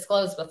couldn't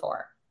disclose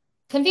before.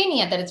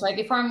 Convenient that it's right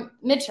before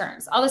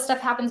midterms. All this stuff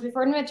happens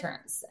before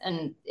midterms.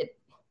 And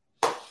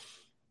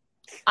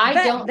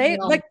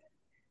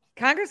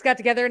Congress got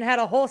together and had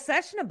a whole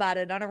session about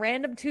it on a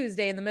random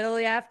Tuesday in the middle of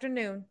the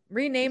afternoon,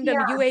 renamed them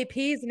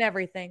UAPs and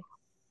everything.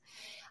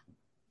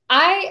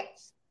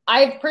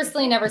 I've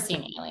personally never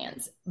seen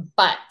aliens,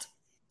 but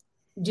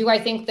do I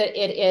think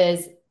that it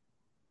is?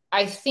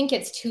 I think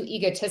it's too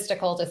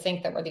egotistical to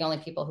think that we're the only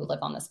people who live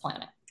on this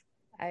planet.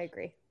 I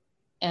agree.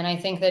 And I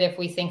think that if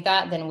we think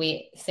that, then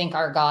we think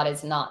our God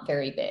is not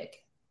very big.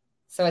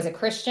 So as a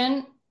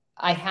Christian,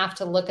 I have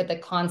to look at the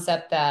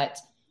concept that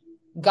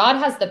God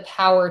has the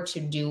power to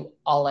do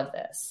all of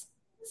this.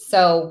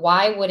 So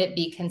why would it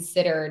be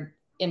considered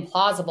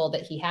implausible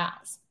that he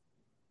has?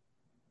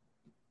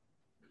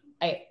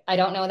 I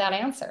don't know that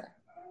answer.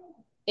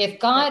 If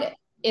God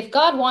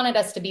wanted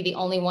us to be the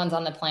only ones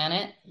on the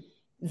planet,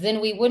 then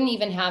we wouldn't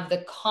even have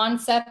the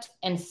concept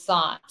and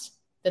thought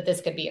that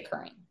this could be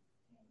occurring.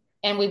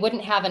 And we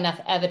wouldn't have enough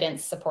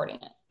evidence supporting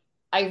it.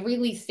 I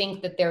really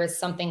think that there is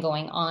something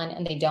going on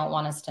and they don't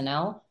want us to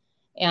know.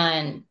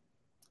 And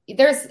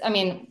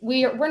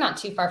we're not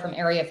too far from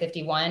Area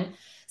 51.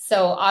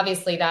 So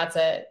obviously that's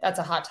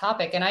a hot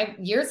topic.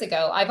 And years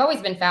ago, I've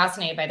always been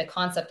fascinated by the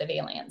concept of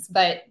aliens.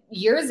 But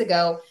years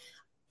ago,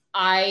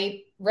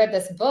 I read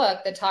this book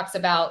that talks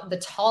about the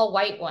tall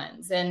white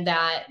ones, and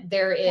that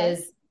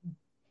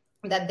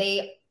that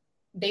they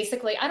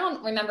basically, I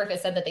don't remember if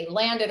it said that they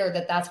landed or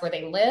that that's where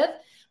they live,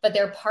 but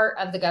they're part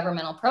of the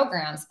governmental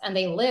programs, and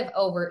they live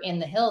over in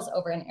the hills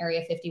over in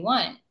Area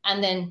 51.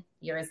 And then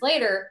years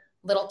later,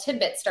 little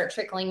tidbits start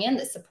trickling in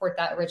that support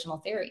that original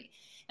theory,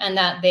 and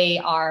that they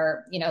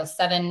are,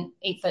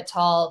 7-8 foot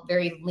tall,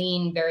 very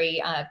lean,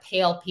 very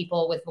pale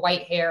people with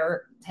white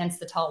hair, hence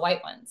the tall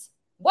white ones.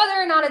 Whether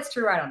or not it's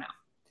true, I don't know.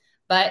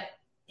 But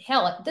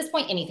hell, at this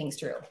point, anything's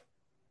true.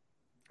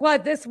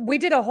 Well, we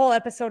did a whole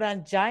episode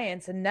on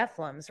giants and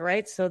Nephilims,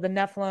 right? So the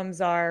Nephilims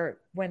are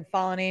when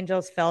fallen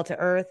angels fell to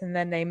earth, and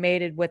then they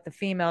mated with the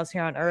females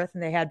here on earth,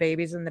 and they had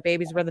babies, and the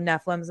babies were the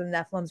Nephilims, and the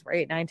Nephilims were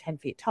 8, 9, 10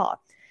 feet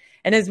tall.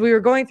 And as we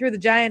were going through the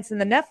giants and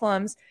the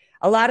Nephilims,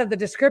 a lot of the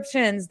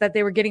descriptions that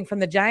they were getting from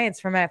the giants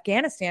from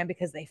Afghanistan,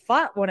 because they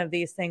fought one of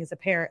these things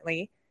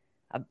apparently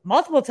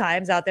multiple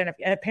times out there.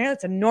 And apparently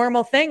it's a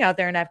normal thing out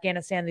there in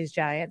Afghanistan, these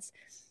giants.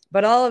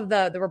 But all of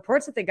the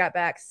reports that they got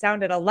back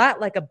sounded a lot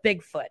like a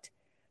Bigfoot,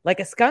 like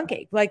a skunk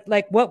ape, like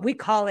what we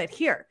call it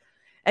here.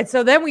 And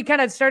so then we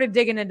kind of started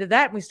digging into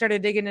that. And we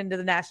started digging into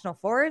the National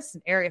Forest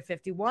and Area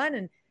 51.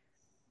 And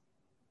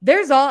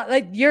there's all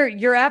like,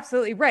 you're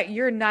absolutely right.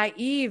 You're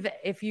naive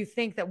if you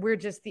think that we're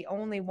just the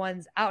only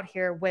ones out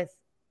here with,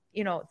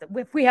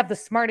 if we have the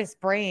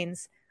smartest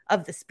brains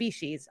of the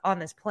species on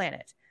this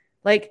planet.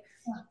 Like,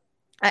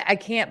 I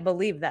can't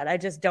believe that. I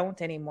just don't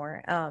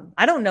anymore.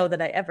 I don't know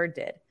that I ever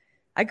did.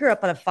 I grew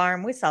up on a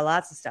farm. We saw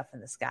lots of stuff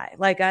in the sky.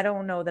 Like, I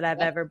don't know that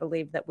I've ever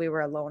believed that we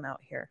were alone out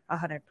here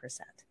 100%.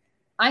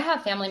 I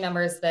have family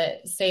members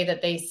that say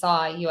that they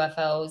saw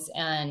UFOs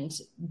and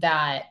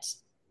that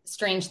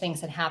strange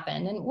things had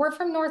happened. And we're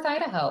from North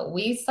Idaho.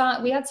 We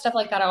had stuff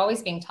like that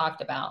always being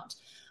talked about.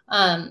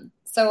 And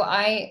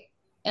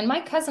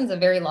my cousin's a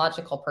very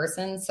logical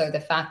person. So the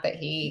fact that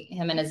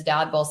him and his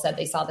dad both said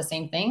they saw the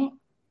same thing,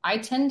 I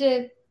tend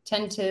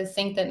to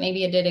think that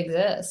maybe it did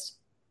exist.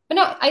 But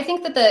no, I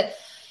think that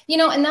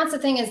and that's the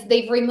thing is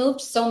they've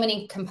removed so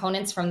many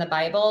components from the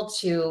Bible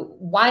to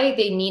why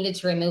they needed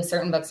to remove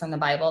certain books from the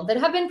Bible that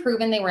have been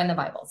proven they were in the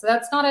Bible. So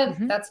that's not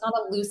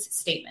a loose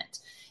statement.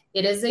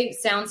 It is a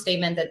sound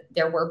statement that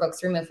there were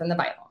books removed from the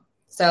Bible.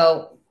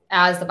 So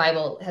as the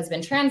Bible has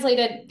been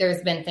translated,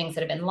 there's been things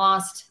that have been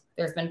lost.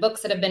 There's been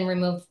books that have been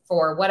removed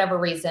for whatever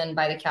reason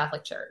by the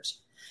Catholic Church.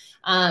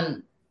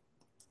 And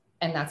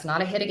that's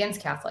not a hit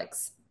against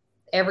Catholics.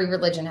 Every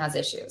religion has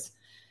issues.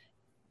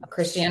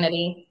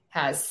 Christianity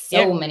has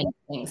so many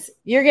things.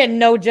 You're getting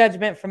no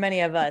judgment from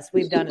any of us.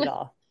 We've done it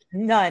all.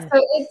 None.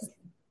 So it's,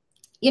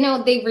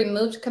 they've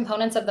removed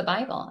components of the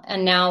Bible.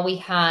 And now we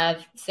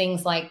have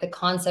things like the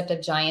concept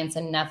of giants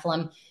and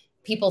Nephilim.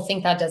 People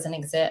think that doesn't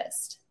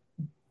exist,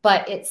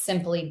 but it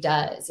simply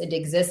does. It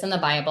exists in the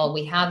Bible.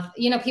 We have,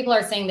 people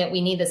are saying that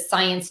we need the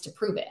science to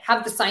prove it.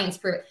 Have the science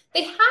prove it.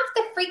 They have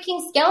the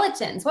freaking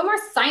skeletons. What more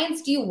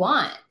science do you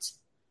want?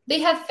 They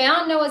have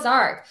found Noah's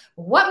Ark.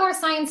 What more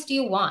science do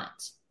you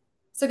want?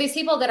 So these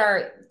people that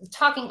are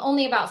talking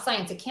only about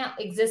science, it can't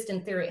exist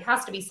in theory. It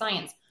has to be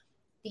science.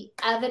 The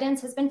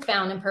evidence has been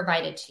found and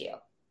provided to you.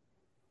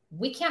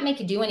 We can't make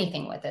you do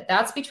anything with it.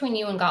 That's between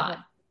you and God.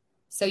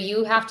 So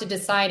you have to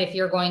decide if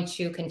you're going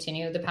to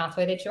continue the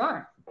pathway that you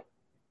are.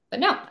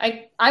 But no,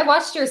 I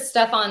watched your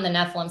stuff on the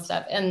Nephilim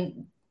stuff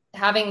and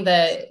having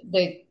the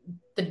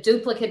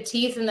duplicate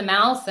teeth in the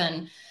mouth,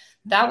 and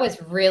that was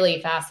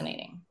really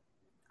fascinating.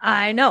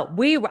 I know.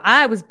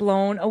 I was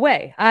blown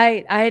away.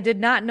 I did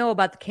not know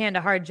about the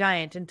Kandahar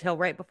giant until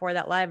right before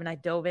that live, and I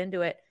dove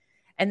into it.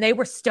 And they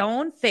were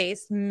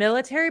stone-faced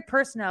military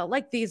personnel.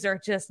 Like, these are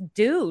just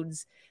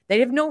dudes. They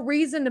have no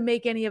reason to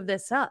make any of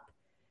this up.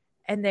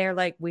 And they're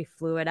like, we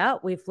flew it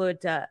out. We flew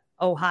it to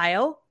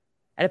Ohio.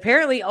 And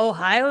apparently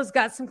Ohio's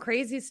got some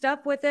crazy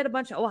stuff with it. A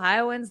bunch of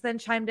Ohioans then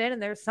chimed in,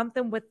 and there's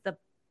something with the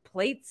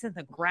plates in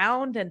the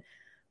ground. And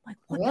I'm like,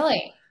 what?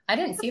 Really? I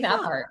didn't see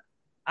that part.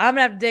 I'm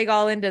going to have to dig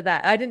all into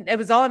that. It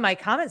was all in my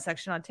comment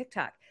section on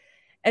TikTok.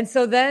 And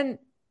so then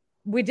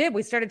we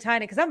started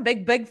tying it because I'm a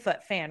big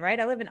Bigfoot fan, right?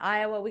 I live in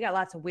Iowa. We got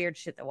lots of weird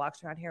shit that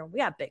walks around here. We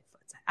got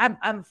Bigfoots. I'm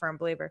a firm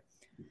believer.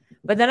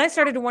 But then I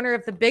started to wonder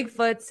if the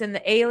Bigfoots and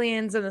the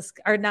aliens the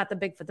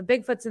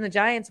Bigfoots and the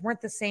giants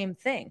weren't the same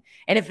thing.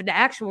 And if in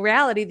actual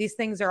reality, these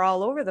things are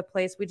all over the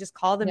place, we just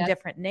call them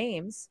different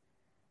names.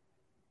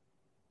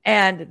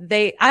 And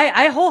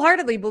I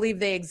wholeheartedly believe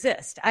they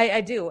exist.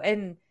 I do.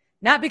 And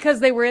not because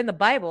they were in the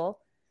Bible,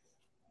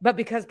 but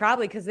because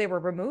they were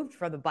removed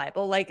from the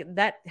Bible. Like,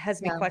 that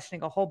has me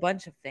questioning a whole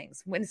bunch of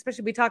things. When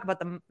especially we talk about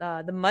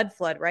the mud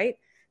flood, right?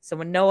 So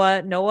when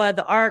Noah,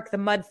 the ark, the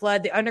mud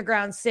flood, the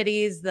underground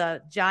cities,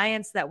 the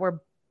giants that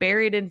were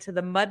buried into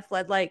the mud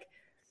flood, like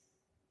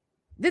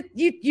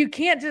you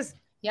can't just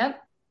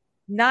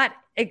not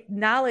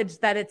acknowledge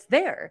that it's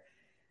there.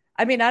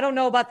 I mean, I don't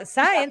know about the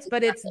science,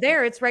 but it's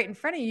there. It's right in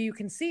front of you. You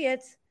can see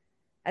it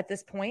at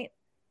this point.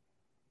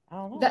 I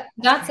don't know.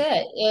 That's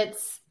it.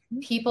 It's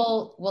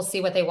people will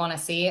see what they want to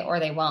see or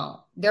they won't.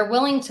 They're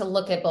willing to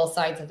look at both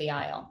sides of the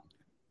aisle,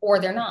 or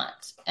they're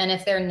not. And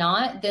if they're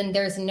not, then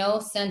there's no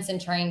sense in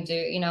trying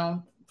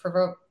to,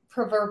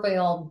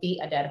 proverbial beat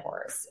a dead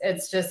horse.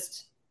 It's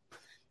just,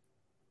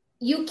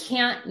 you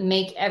can't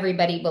make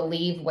everybody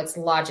believe what's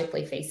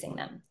logically facing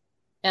them.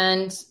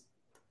 And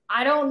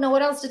I don't know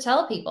what else to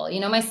tell people.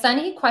 My son,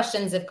 he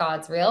questions if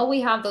God's real.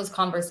 We have those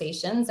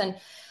conversations. And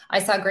I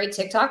saw a great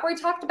TikTok where he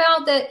talked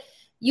about that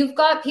you've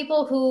got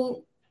people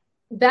who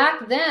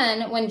back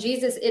then when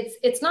Jesus,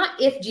 it's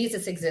not if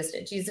Jesus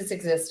existed. Jesus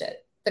existed.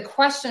 The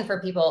question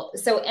for people,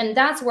 and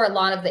that's where a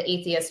lot of the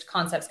atheist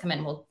concepts come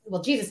in.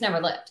 Well, Jesus never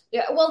lived.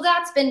 Yeah, well,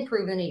 that's been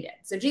proven he did.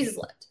 So Jesus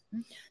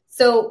lived.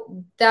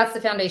 So that's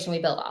the foundation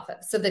we build off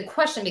of. So the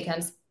question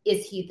becomes,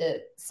 is he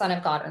the Son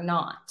of God or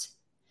not?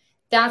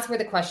 That's where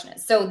the question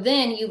is. So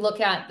then you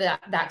look at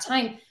that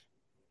time,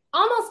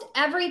 almost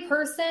every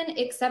person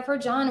except for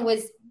John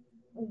was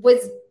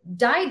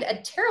died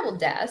a terrible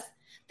death.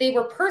 They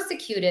were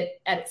persecuted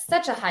at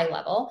such a high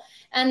level.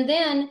 And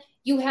then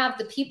you have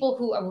the people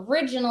who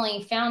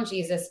originally found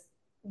Jesus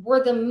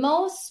were the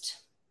most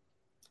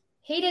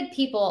hated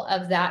people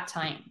of that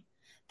time.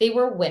 They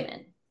were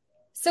women.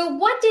 So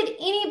what did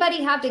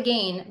anybody have to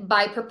gain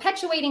by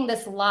perpetuating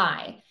this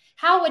lie?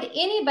 How would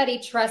anybody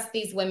trust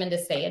these women to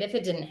say it if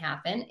it didn't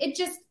happen?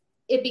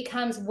 It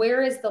becomes,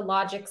 where is the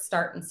logic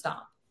start and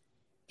stop?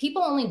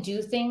 People only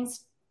do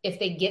things if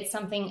they get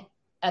something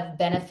of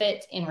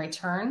benefit in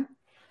return.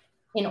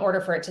 In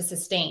order for it to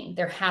sustain,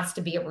 there has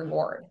to be a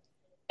reward.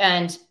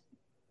 And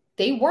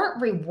they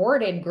weren't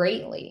rewarded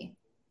greatly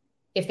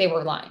if they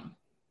were lying.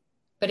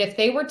 But if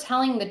they were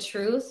telling the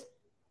truth,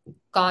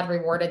 God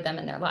rewarded them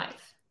in their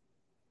life.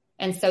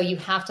 And so you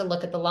have to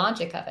look at the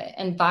logic of it.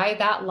 And by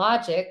that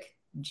logic,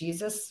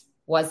 Jesus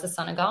was the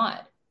Son of God.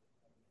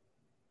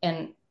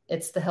 And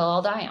it's the hill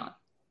I'll die on.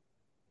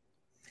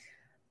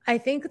 I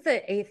think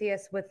the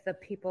atheists, with the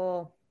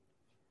people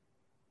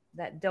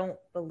that don't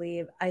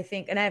believe, I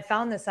think, and I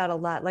found this out a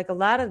lot, like a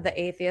lot of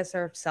the atheists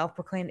or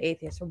self-proclaimed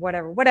atheists or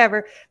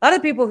whatever, a lot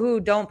of people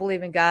who don't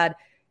believe in God,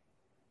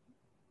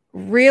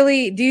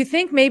 really, do you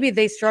think maybe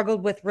they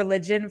struggled with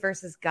religion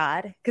versus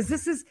God? Because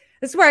this is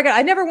where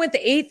I never went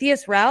the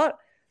atheist route,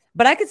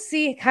 but I could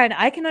see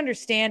I can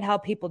understand how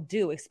people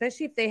do,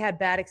 especially if they had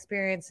bad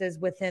experiences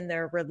within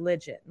their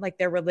religion, like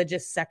their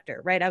religious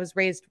sector, right? I was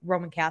raised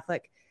Roman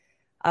Catholic.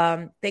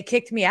 They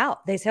kicked me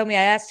out. They told me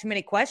I asked too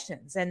many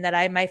questions and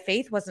that my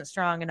faith wasn't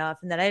strong enough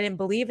and that I didn't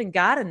believe in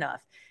God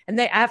enough. And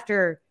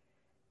after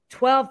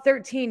 12,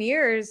 13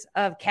 years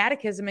of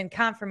catechism and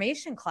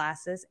confirmation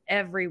classes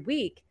every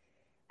week,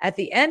 at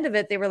the end of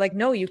it, they were like,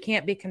 no, you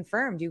can't be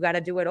confirmed. You got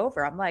to do it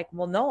over. I'm like,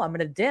 well, no, I'm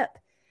going to dip.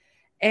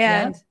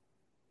 And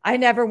I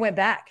never went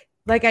back.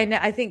 Like,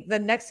 I think the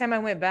next time I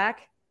went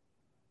back,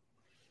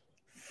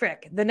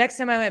 the next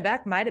time I went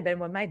back might've been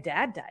when my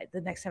dad died.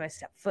 The next time I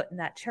stepped foot in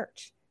that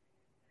church.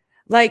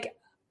 Like,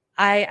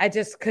 I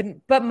just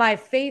couldn't, but my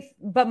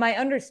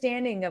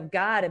understanding of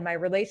God and my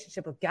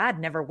relationship with God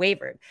never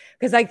wavered,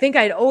 because I think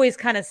I'd always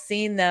kind of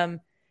seen them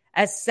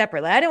as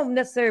separate. I don't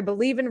necessarily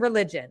believe in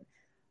religion,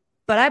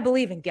 but I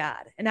believe in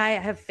God and I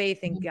have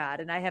faith in God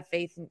and I have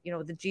faith in,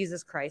 the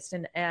Jesus Christ.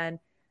 And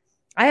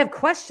I have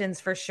questions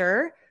for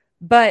sure,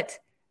 but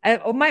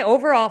my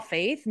overall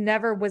faith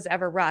never was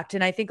ever rocked.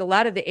 And I think a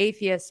lot of the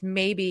atheists,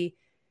 maybe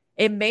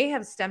it may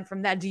have stemmed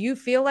from that. Do you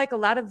feel like a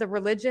lot of the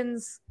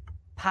religions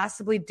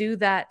possibly do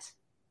that,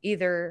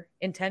 either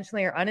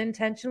intentionally or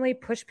unintentionally,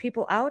 push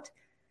people out?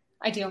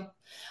 I do.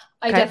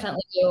 I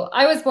definitely do.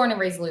 I was born and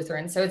raised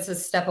Lutheran, so it's a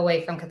step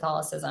away from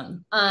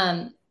Catholicism.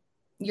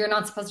 You're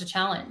not supposed to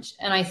challenge.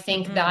 And I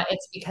think that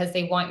it's because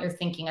they want your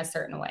thinking a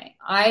certain way.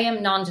 I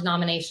am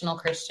non-denominational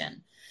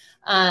Christian,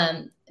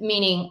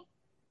 meaning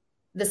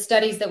the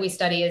studies that we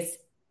study is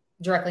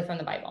directly from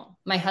the Bible.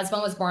 My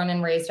husband was born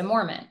and raised a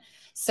Mormon.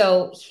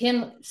 So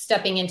him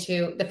stepping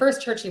into the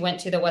first church he went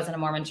to that wasn't a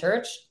Mormon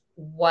church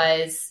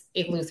was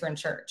a Lutheran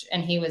church.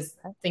 And he was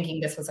thinking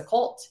this was a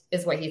cult,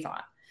 is what he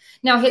thought.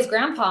 Now, his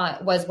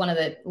grandpa was one of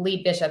the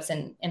lead bishops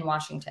in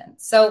Washington.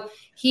 So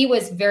he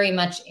was very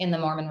much in the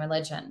Mormon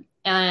religion.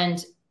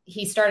 And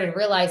he started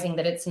realizing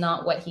that it's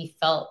not what he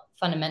felt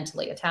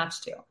fundamentally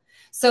attached to.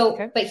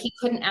 So, but he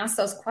couldn't ask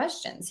those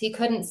questions. He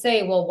couldn't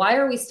say, well, why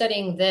are we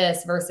studying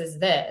this versus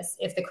this?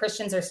 If the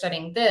Christians are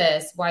studying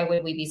this, why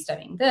would we be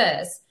studying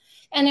this?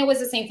 And it was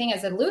the same thing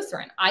as a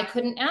Lutheran. I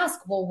couldn't ask,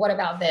 well, what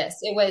about this?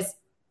 It was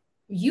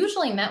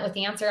usually met with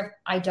the answer of,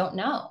 I don't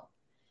know.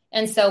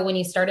 And so when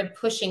you started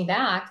pushing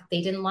back,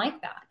 they didn't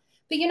like that.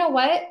 But you know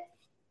what?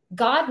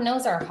 God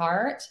knows our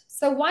heart.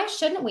 So why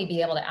shouldn't we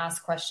be able to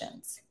ask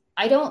questions?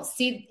 I don't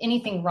see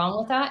anything wrong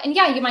with that. And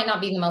yeah, you might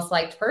not be the most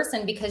liked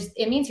person because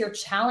it means you're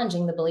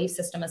challenging the belief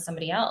system of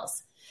somebody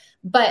else.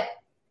 But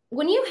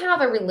when you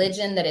have a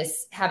religion that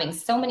is having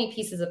so many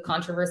pieces of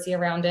controversy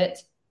around it,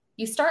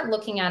 you start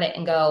looking at it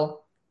and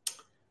go,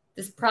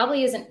 this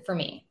probably isn't for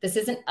me. This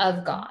isn't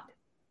of God.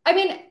 I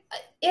mean,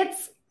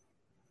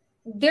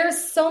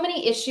 there's so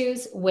many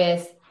issues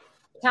with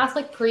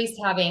Catholic priests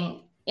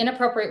having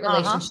inappropriate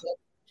relationships.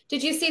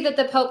 Did you see that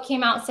the Pope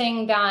came out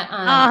saying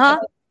that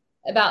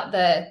about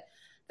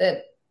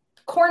the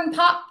corn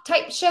pop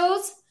type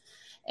shows?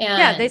 And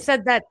yeah, they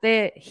said that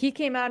he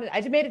came out.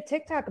 I made a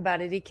TikTok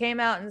about it. He came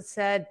out and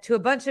said to a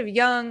bunch of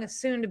young,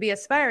 soon to be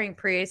aspiring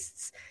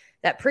priests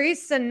that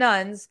priests and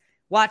nuns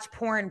watch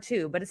porn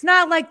too, but it's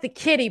not like the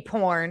kiddie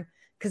porn,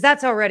 because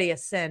that's already a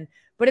sin.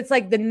 But it's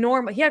like the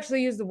normal. He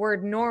actually used the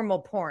word normal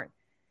porn.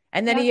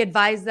 And then he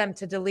advised them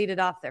to delete it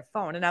off their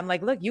phone. And I'm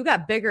like, look, you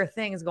got bigger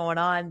things going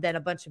on than a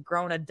bunch of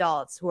grown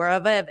adults who are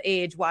of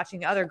age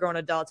watching other grown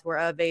adults who are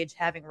of age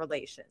having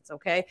relations.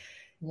 Okay.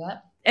 Yeah.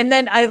 And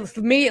then I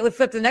immediately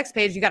flipped to the next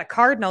page. You got a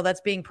cardinal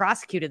that's being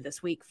prosecuted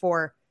this week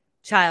for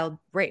child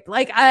rape.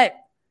 Like,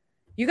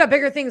 you got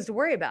bigger things to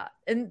worry about.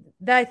 And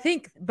I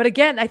think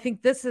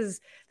this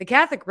is the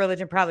Catholic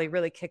religion probably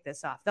really kicked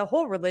this off. The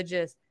whole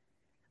religious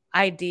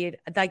idea,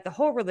 like the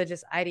whole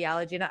religious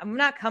ideology. And I'm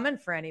not coming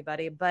for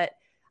anybody, but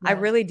I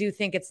really do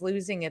think it's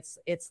losing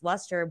its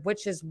luster,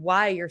 which is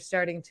why you're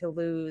starting to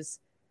lose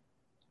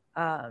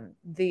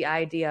the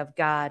idea of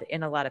God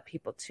in a lot of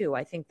people too.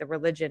 I think the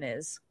religion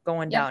is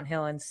going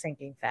downhill and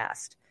sinking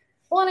fast.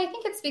 Well, and I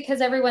think it's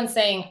because everyone's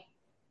saying,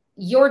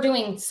 you're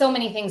doing so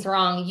many things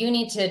wrong. You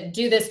need to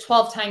do this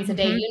 12 times a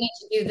day. You need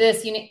to do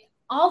this. You need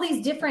all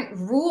these different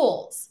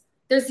rules.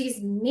 There's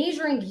these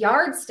measuring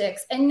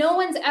yardsticks, and no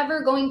one's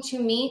ever going to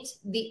meet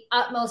the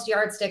utmost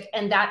yardstick.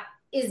 And that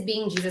is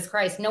being Jesus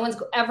Christ. No one's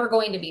ever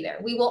going to be there.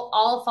 We will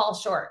all fall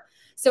short.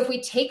 So if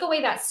we take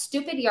away that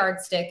stupid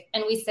yardstick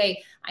and we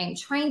say, I am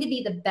trying to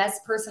be the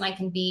best person I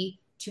can be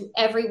to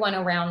everyone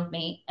around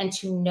me, and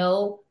to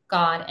know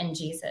God and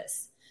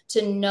Jesus,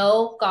 to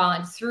know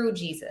God through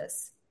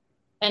Jesus,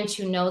 and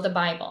to know the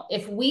Bible.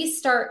 If we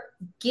start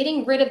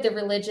getting rid of the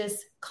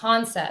religious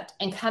concept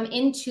and come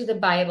into the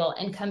Bible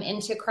and come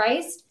into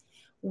Christ,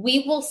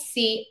 we will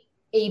see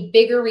a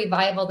bigger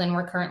revival than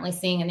we're currently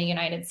seeing in the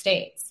United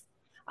States.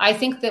 I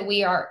think that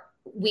we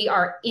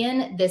are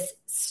in this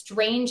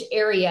strange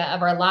area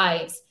of our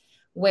lives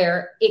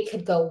where it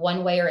could go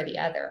one way or the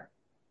other.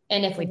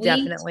 And if we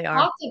definitely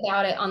talk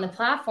about it on the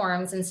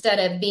platforms, instead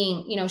of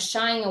being,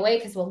 shying away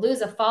because we'll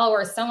lose a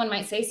follower, someone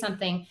might say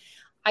something,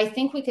 I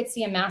think we could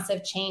see a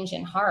massive change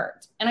in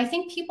heart. And I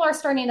think people are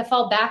starting to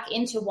fall back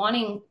into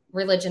wanting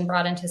religion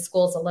brought into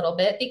schools a little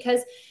bit,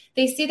 because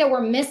they see that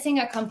we're missing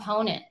a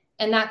component,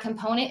 and that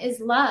component is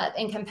love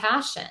and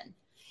compassion.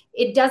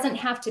 It doesn't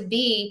have to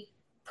be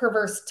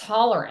perverse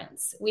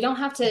tolerance. We don't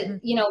have to,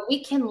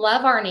 we can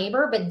love our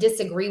neighbor, but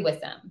disagree with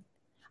them.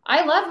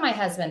 I love my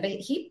husband, but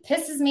he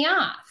pisses me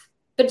off.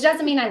 But it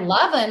doesn't mean I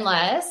love him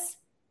less.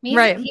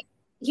 Right.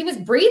 He was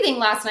breathing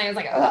last night. I was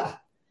like, ugh.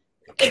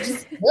 It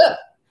just, ugh.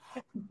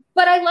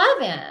 But I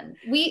love him.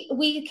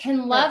 We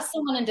can love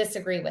someone and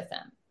disagree with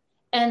them.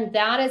 And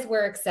that is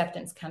where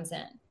acceptance comes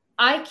in.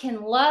 I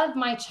can love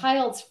my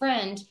child's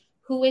friend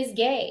who is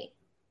gay,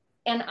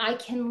 and I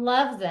can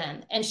love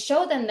them and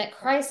show them that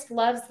Christ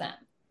loves them.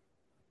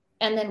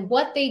 And then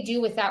what they do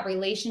with that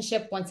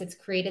relationship once it's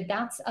created,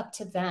 that's up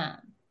to them.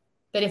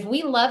 But if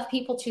we love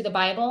people to the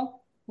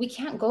Bible, we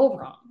can't go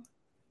wrong.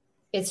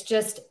 It's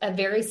just a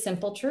very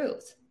simple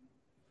truth.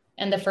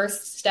 And the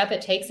first step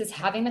it takes is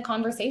having the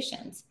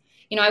conversations.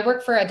 I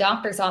work for a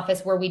doctor's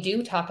office where we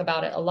do talk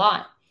about it a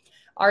lot.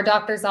 Our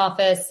doctor's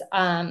office,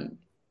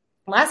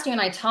 last year when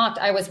I talked,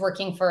 I was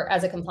working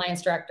as a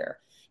compliance director,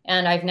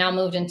 and I've now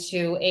moved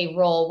into a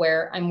role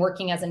where I'm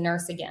working as a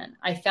nurse again.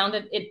 I found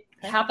it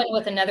happened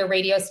with another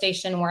radio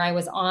station where I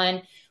was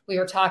on. We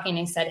were talking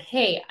and said,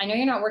 hey, I know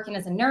you're not working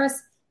as a nurse,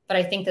 but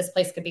I think this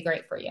place could be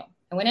great for you.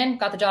 I went in,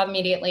 got the job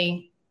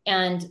immediately.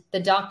 And the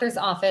doctor's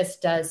office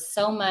does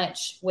so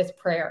much with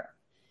prayer.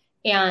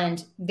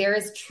 And there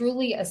is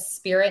truly a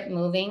spirit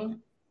moving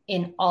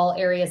in all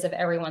areas of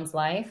everyone's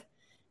life.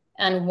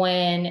 And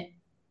when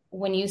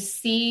you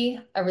see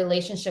a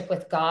relationship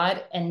with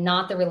God and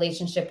not the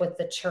relationship with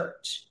the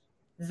church,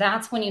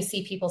 that's when you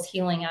see people's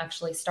healing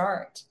actually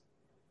start.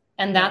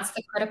 And that's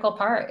the critical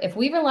part. If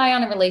we rely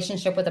on a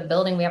relationship with a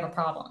building, we have a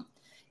problem.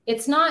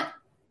 It's not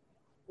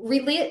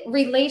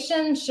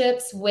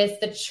relationships with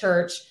the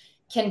church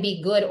can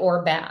be good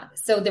or bad.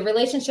 So the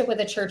relationship with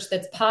a church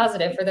that's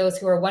positive, for those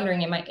who are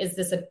wondering, is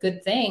this a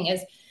good thing?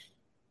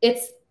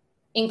 It's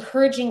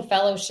encouraging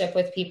fellowship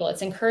with people.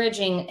 It's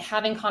encouraging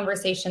having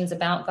conversations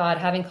about God,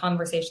 having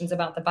conversations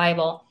about the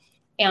Bible,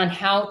 and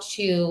how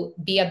to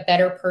be a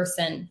better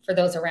person for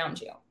those around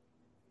you.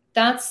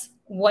 That's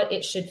what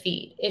it should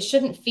feed. It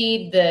shouldn't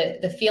feed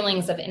the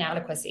feelings of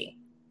inadequacy.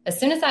 As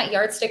soon as that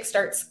yardstick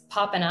starts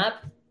popping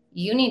up,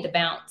 you need to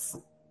bounce.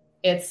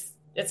 It's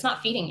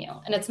not feeding you,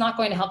 and it's not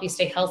going to help you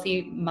stay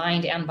healthy,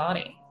 mind and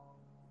body.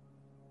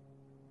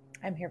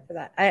 I'm here for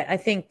that. I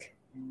think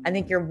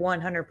you're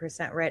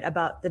 100% right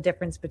about the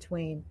difference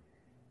between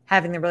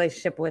having the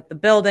relationship with the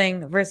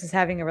building versus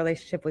having a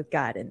relationship with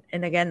God.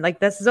 And again,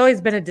 like, this has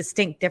always been a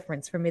distinct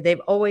difference for me.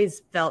 They've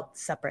always felt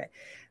separate.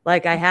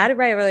 Like, I had a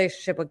right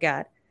relationship with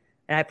God,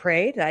 and I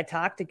prayed, and I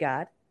talked to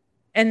God,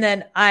 and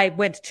then I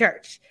went to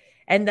church,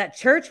 and that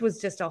church was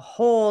just a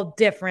whole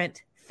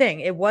different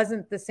thing. It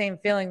wasn't the same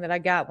feeling that I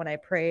got when I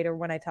prayed or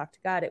when I talked to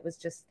God. It was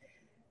just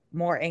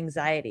more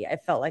anxiety. I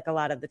felt like a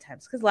lot of the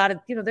times, because a lot of,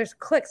 there's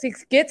clicks. It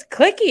gets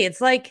clicky.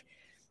 It's like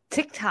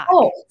TikTok.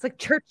 Oh. It's like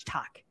church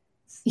talk.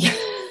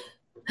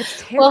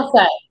 It's terrible. Well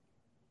said.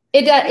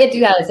 It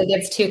does. It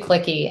gets too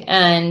clicky.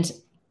 And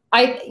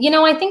I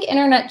think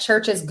internet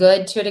church is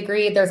good to a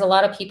degree. There's a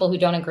lot of people who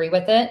don't agree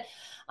with it.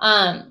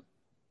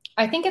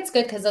 I think it's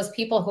good because those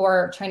people who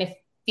are trying to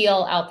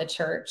feel out the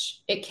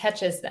church, it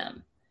catches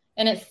them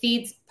and it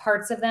feeds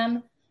parts of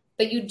them.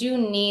 But you do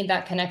need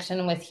that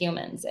connection with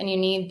humans, and you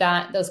need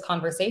those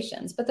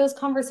conversations. But those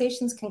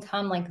conversations can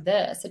come like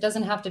this. It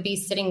doesn't have to be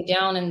sitting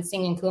down and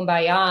singing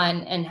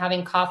Kumbaya and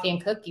having coffee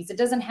and cookies. It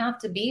doesn't have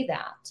to be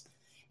that.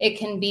 It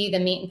can be the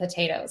meat and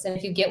potatoes. And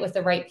if you get with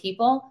the right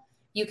people,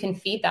 you can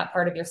feed that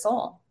part of your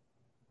soul.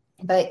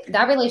 But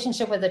that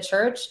relationship with the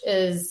church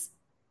is,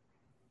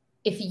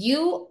 if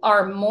you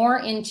are more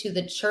into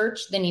the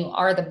church than you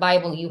are the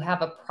Bible, you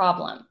have a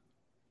problem.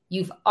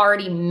 You've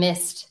already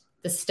missed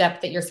the step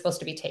that you're supposed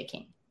to be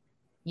taking.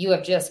 You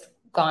have just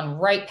gone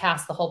right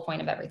past the whole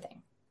point of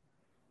everything.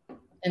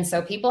 And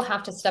so people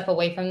have to step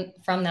away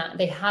from that.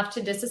 They have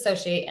to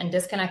disassociate and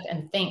disconnect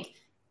and think,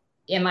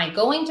 Am I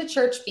going to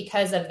church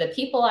because of the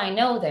people I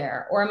know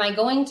there? Or am I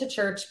going to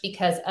church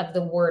because of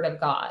the word of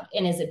God?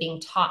 And is it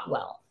being taught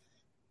well?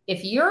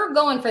 If you're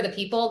going for the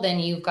people, then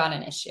you've got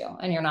an issue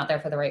and you're not there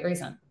for the right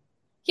reason.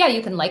 Yeah,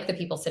 you can like the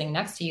people sitting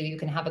next to you. You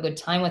can have a good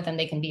time with them.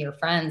 They can be your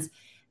friends.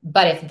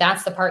 But if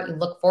that's the part you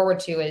look forward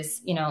to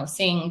is,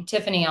 seeing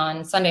Tiffany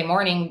on Sunday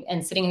morning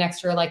and sitting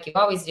next to her like you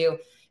always do,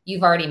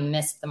 you've already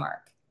missed the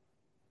mark.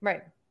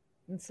 Right.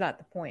 That's not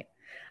the point.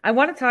 I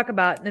want to talk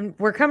about, and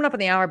we're coming up on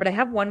the hour, but I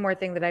have one more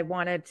thing that I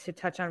wanted to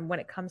touch on when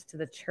it comes to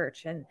the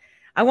church. And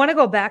I want to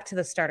go back to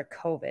the start of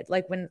COVID,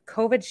 like when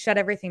COVID shut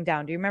everything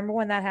down. Do you remember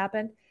when that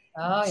happened?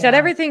 Oh, Shut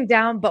everything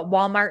down but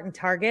Walmart and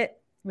Target,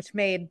 which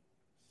made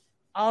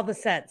all the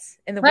sense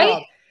in the right?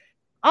 world.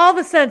 All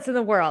the sense in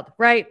the world,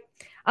 right?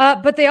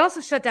 But they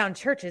also shut down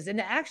churches. And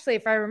actually,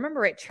 if I remember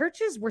right,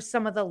 churches were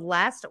some of the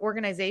last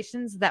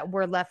organizations that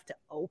were left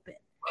open.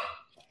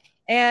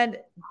 And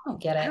I don't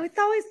get it.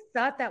 I always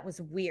thought that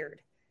was weird.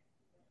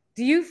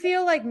 Do you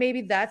feel like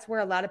maybe that's where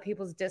a lot of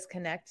people's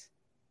disconnect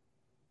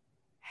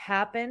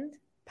happened,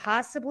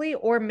 possibly,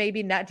 or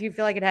maybe not? Do you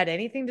feel like it had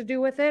anything to do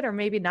with it, or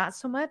maybe not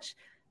so much?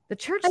 The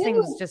church thing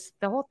was just,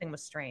 the whole thing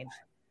was strange.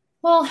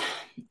 Well,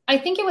 I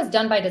think it was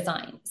done by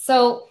design.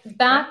 So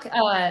back,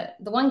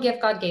 the one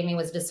gift God gave me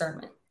was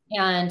discernment.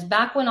 And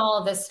back when all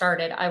of this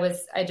started,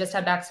 I just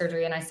had back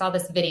surgery, and I saw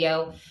this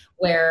video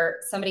where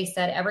somebody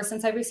said, ever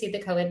since I received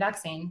the COVID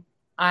vaccine,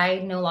 I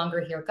no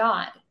longer hear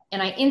God.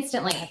 And I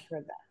instantly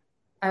heard that.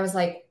 I was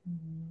like,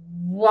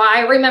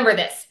 why remember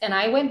this? And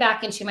I went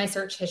back into my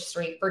search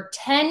history for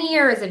 10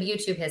 years of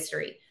YouTube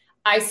history.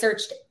 I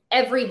searched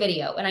every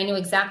video and I knew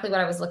exactly what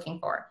I was looking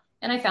for.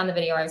 And I found the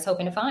video I was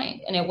hoping to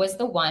find. And it was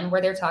the one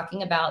where they're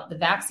talking about the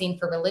vaccine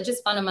for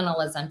religious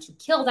fundamentalism to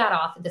kill that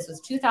off. This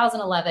was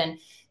 2011,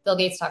 Bill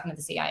Gates talking to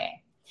the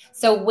CIA.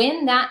 So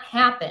when that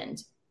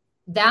happened,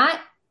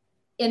 that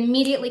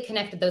immediately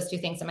connected those two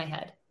things in my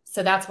head.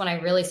 So that's when I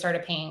really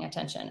started paying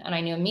attention. And I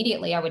knew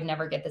immediately I would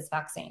never get this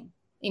vaccine.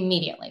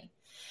 Immediately.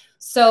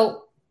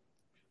 So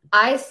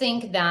I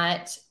think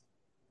that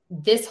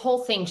this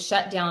whole thing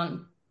shut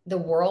down the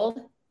world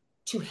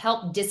to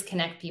help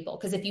disconnect people.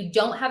 Because if you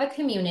don't have a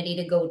community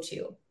to go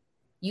to,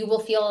 you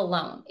will feel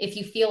alone. If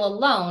you feel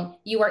alone,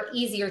 you are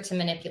easier to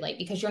manipulate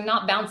because you're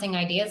not bouncing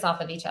ideas off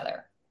of each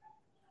other.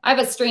 I have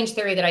a strange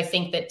theory that I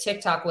think that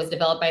TikTok was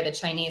developed by the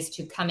Chinese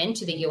to come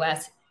into the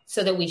US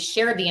so that we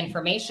shared the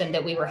information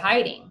that we were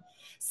hiding.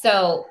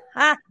 So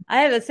I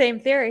have the same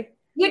theory.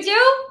 You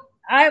do?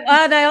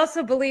 I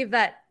also believe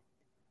that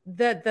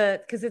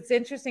because it's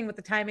interesting with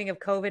the timing of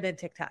COVID and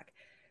TikTok.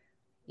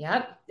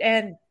 Yep.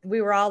 And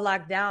we were all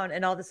locked down,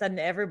 and all of a sudden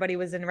everybody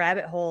was in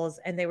rabbit holes,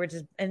 and they were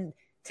and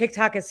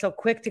TikTok is so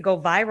quick to go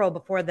viral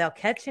before they'll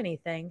catch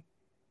anything.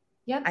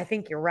 Yep. I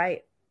think you're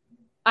right.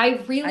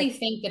 I really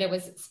think that it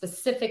was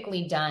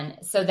specifically done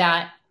so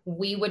that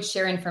we would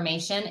share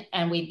information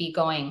and we'd be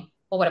going,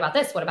 well, what about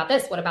this? What about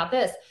this? What about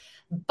this?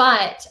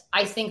 But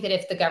I think that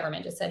if the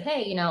government just said,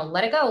 hey,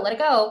 let it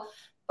go.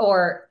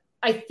 Or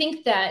I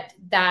think that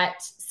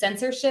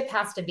censorship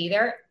has to be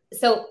there.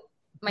 So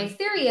my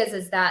theory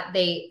is that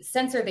they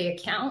censor the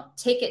account,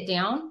 take it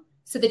down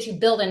so that you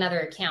build another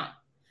account.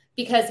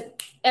 Because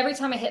every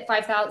time I hit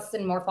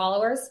 5,000 more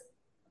followers,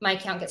 my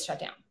account gets shut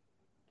down.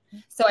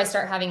 So I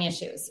start having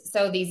issues.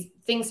 So these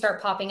things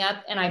start popping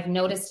up, and I've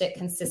noticed it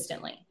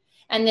consistently.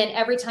 And then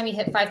every time you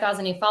hit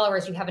 5,000 new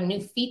followers, you have a new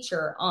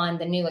feature on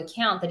the new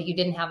account that you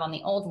didn't have on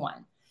the old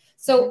one.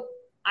 So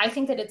I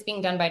think that it's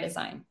being done by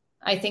design.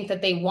 I think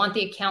that they want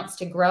the accounts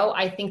to grow.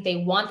 I think they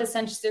want the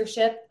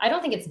censorship. I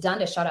don't think it's done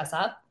to shut us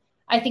up.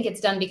 I think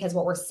it's done because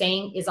what we're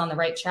saying is on the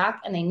right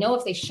track. And they know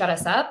if they shut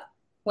us up,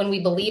 when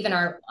we believe in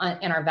our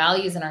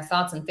values and our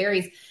thoughts and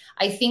theories,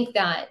 I think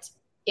that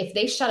if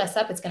they shut us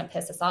up, it's going to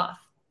piss us off.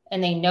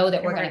 And they know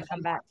that we're going to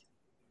come back.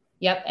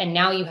 Yep. And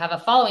now you have a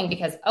following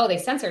because, they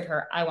censored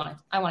her. I want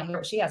to hear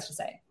what she has to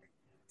say.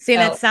 See,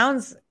 and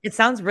it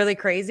sounds really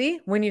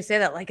crazy when you say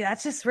that, like,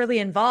 that's just really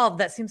involved.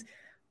 That seems,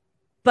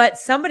 but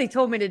somebody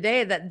told me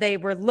today that they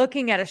were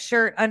looking at a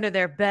shirt under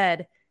their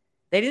bed.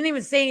 They didn't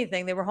even say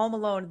anything. They were home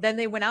alone. Then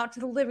they went out to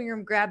the living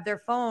room, grabbed their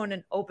phone,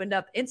 and opened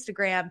up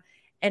Instagram,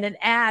 and an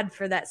ad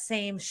for that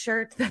same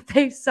shirt that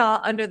they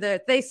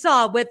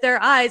saw with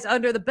their eyes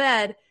under the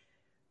bed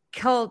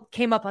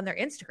came up on their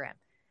Instagram.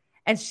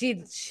 And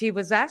she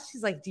was asked,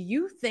 she's like, do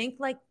you think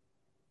like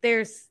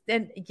there's,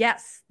 and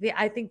yes,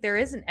 I think there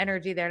is an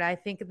energy there. And I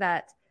think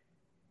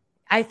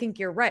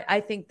you're right. I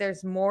think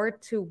there's more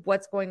to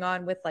what's going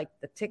on with like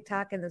the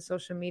TikTok and the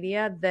social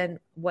media than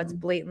what's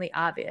blatantly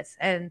obvious.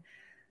 And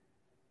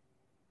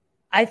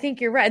I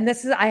think you're right.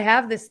 And I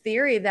have this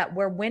theory that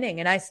we're winning,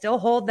 and I still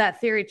hold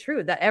that theory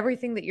true, that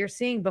everything that you're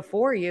seeing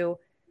before you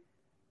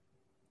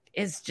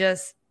is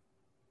just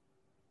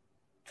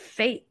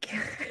fake.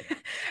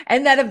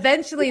 And that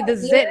eventually the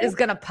zit is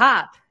going to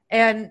pop,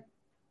 and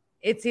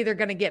it's either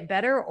going to get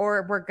better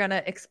or we're going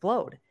to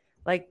explode.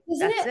 Like,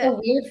 isn't it a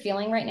weird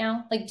feeling right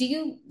now? Like, do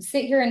you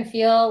sit here and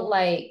feel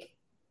like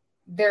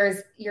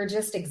you're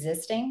just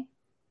existing?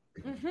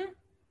 Mm-hmm.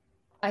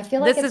 I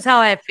feel like this is how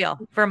I feel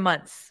for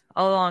months,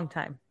 a long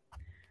time.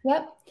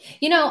 Yep.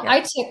 I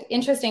took,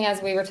 interesting,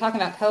 as we were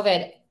talking about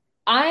COVID,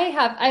 I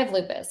have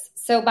lupus.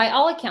 So by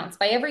all accounts,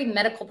 by every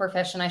medical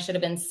profession, I should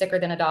have been sicker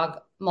than a dog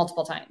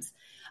multiple times.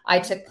 I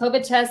took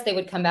COVID tests. They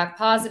would come back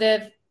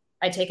positive.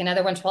 I take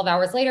another one 12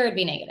 hours later, it'd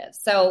be negative.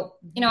 So,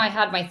 I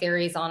had my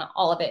theories on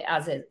all of it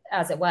as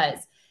it was.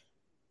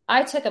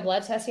 I took a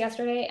blood test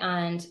yesterday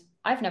and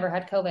I've never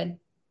had COVID.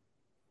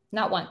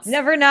 Not once.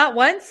 Not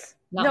once?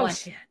 Not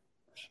once. Shit.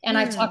 And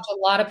I've talked to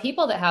a lot of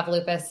people that have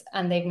lupus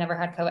and they've never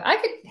had COVID. I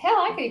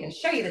could even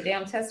show you the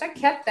damn test. I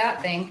kept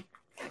that thing.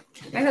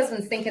 My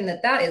husband's thinking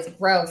that is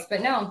gross,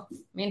 but no. I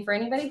mean, for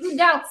anybody who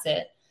doubts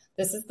it,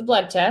 this is the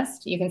blood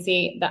test. You can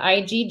see the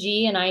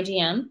IgG and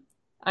IgM.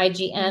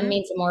 IgM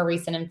means a more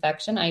recent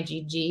infection.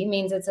 IgG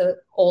means it's an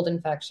old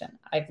infection.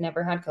 I've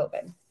never had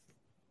COVID.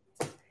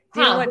 Do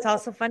you know what's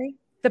also funny?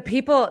 The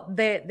people,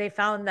 they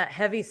found that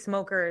heavy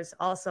smokers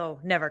also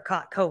never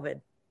caught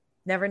COVID.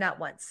 Never, not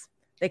once.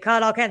 They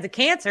caught all kinds of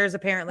cancers,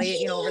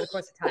 apparently, over the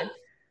course of time.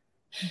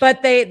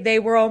 But they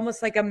were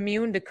almost like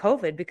immune to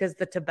COVID because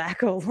the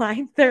tobacco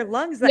lined their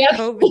lungs that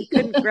COVID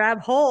couldn't grab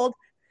hold.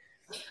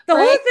 The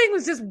whole thing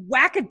was just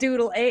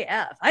wackadoodle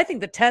AF. I think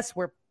the tests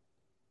were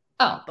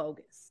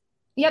bogus.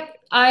 Yep.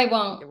 I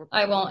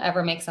won't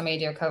ever make somebody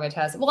do a COVID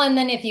test. Well, and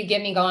then if you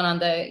get me going on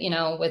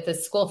the, with the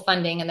school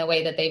funding and the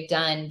way that they've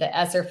done the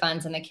ESSER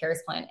funds and the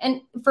CARES plan.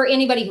 And for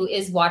anybody who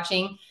is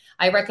watching,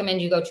 I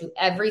recommend you go to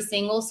every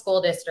single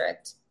school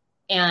district.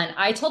 And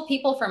I told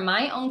people from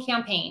my own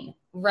campaign,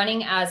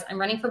 I'm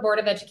running for Board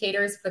of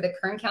Educators for the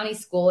Kern County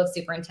School of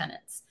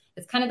Superintendents.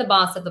 It's kind of the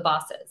boss of the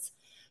bosses.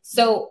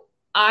 So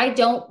I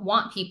don't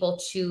want people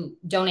to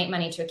donate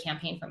money to a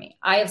campaign for me.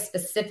 I have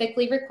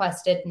specifically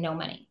requested no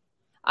money.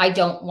 I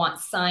don't want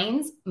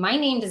signs. My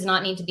name does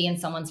not need to be in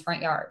someone's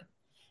front yard.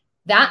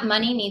 That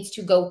money needs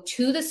to go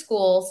to the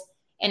schools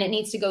and it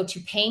needs to go to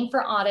paying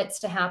for audits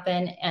to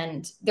happen.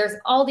 And there's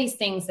all these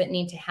things that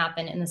need to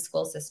happen in the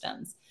school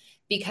systems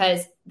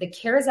because the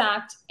CARES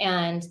Act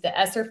and the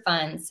ESSER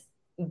funds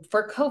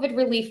for COVID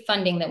relief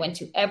funding that went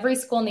to every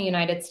school in the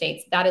United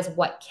States, that is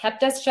what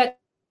kept us shut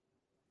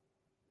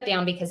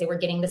down because they were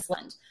getting this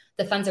fund.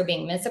 The funds are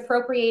being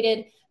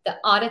misappropriated. The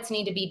audits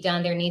need to be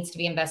done. There needs to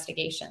be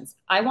investigations.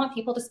 I want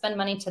people to spend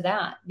money to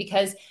that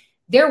because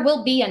there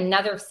will be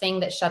another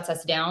thing that shuts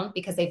us down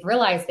because they've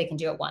realized they can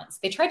do it once.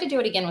 They tried to do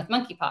it again with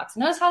monkeypox.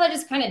 Notice how that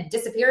just kind of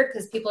disappeared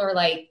because people are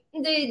like,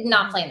 they're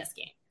not playing this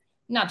game,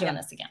 not doing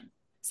this again.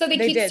 So they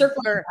keep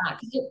circling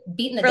back,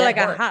 beating the dead like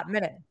horse. A hot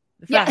minute.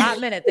 For a hot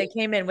minute, they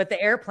came in with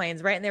the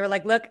airplanes, right? And they were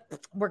like, look,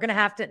 we're going to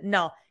have to,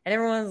 no. And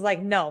everyone was like,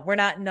 no, we're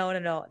not,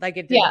 no. Like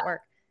it didn't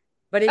work.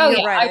 But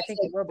you're right. I think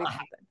it will be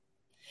happening.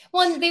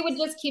 Well, and they would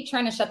just keep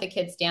trying to shut the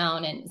kids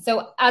down. And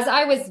so as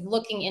I was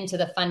looking into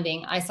the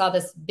funding, I saw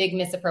this big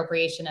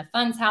misappropriation of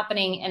funds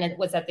happening, and it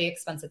was at the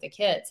expense of the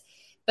kids.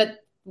 But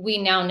we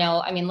now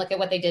know, I mean, look at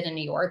what they did in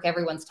New York.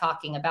 Everyone's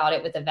talking about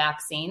it with the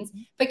vaccines.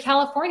 But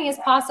California is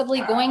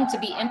possibly going to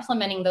be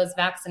implementing those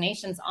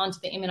vaccinations onto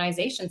the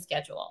immunization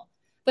schedule.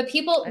 But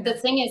the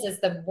thing is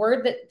the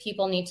word that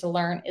people need to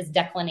learn is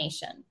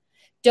declination.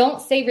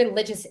 Don't say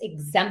religious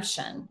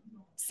exemption.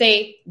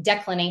 Say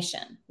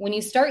declination. When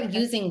you start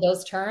using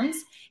those terms,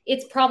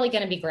 it's probably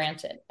going to be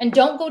granted. And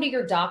don't go to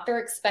your doctor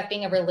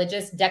expecting a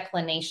religious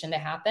declination to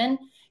happen.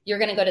 You're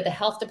going to go to the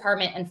health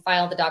department and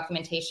file the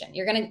documentation.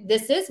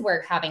 This is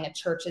where having a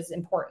church is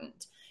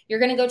important. You're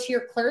going to go to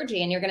your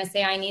clergy and you're going to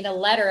say, I need a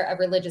letter of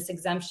religious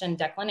exemption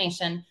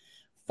declination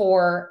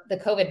for the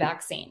COVID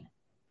vaccine.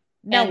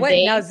 Now,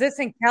 now is this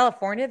in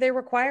California? They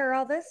require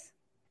all this?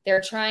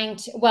 They're trying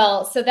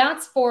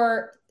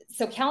to,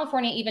 so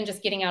California, even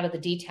just getting out of the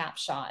DTaP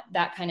shot,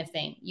 that kind of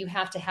thing, you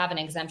have to have an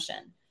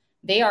exemption.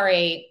 They are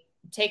a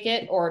take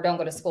it or don't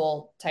go to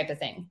school type of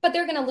thing, but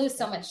they're going to lose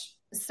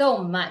so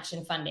much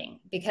in funding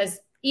because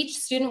each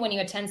student, when you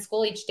attend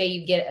school each day,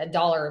 you get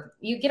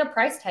you get a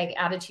price tag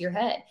added to your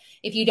head.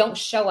 If you don't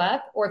show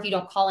up or if you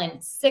don't call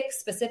in sick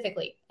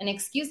specifically, an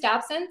excused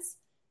absence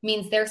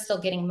means they're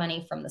still getting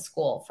money from the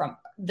school. From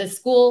the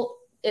school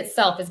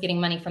itself is getting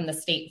money from the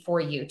state for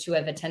you to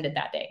have attended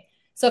that day.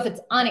 So if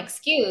it's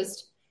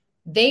unexcused,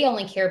 they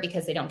only care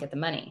because they don't get the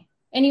money.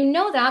 And you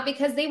know that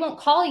because they won't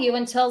call you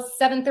until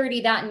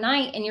 7:30 that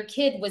night and your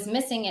kid was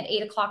missing at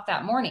 8:00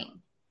 that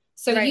morning.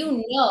 So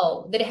you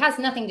know that it has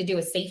nothing to do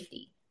with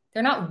safety.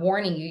 They're not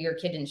warning you your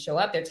kid didn't show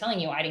up. They're telling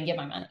you I didn't get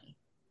my money.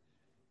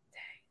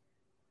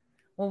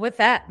 Well, with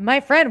that, my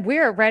friend,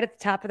 we're right at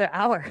the top of the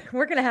hour.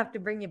 We're going to have to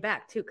bring you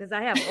back too because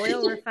I have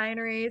oil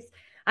refineries.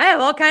 I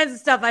have all kinds of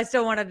stuff I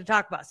still wanted to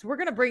talk about. So we're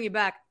going to bring you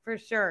back for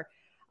sure.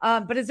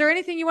 But is there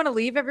anything you want to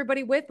leave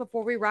everybody with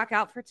before we rock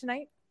out for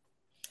tonight?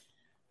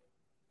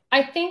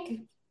 I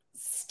think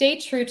stay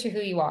true to who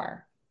you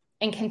are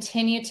and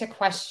continue to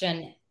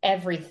question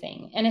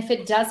everything. And if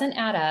it doesn't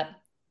add up,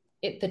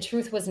 the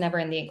truth was never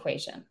in the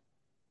equation.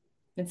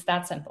 It's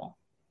that simple.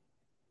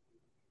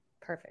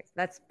 Perfect.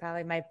 That's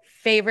probably my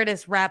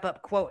favoriteest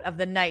wrap-up quote of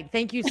the night.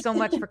 Thank you so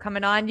much for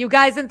coming on, you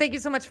guys, and thank you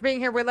so much for being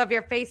here. We love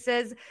your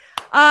faces.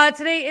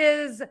 Today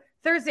is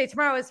Thursday.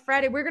 Tomorrow is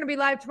Friday. We're going to be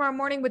live tomorrow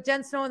morning with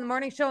Jen Snow in the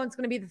morning show, and it's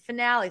going to be the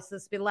finale. So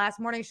this will be the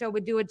last morning show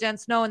we do with Jen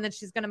Snow, and then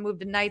she's going to move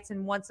to nights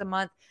and once a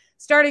month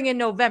starting in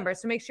November.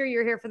 So make sure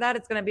you're here for that.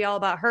 It's going to be all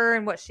about her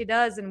and what she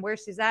does and where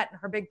she's at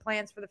and her big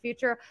plans for the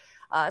future.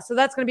 So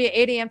that's going to be at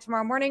 8 a.m.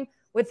 tomorrow morning.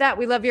 With that,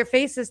 we love your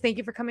faces. Thank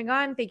you for coming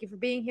on. Thank you for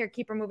being here.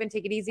 Keep her moving.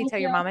 Take it easy. Tell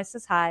your mom I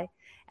says hi.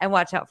 And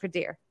watch out for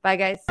deer. Bye,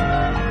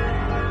 guys.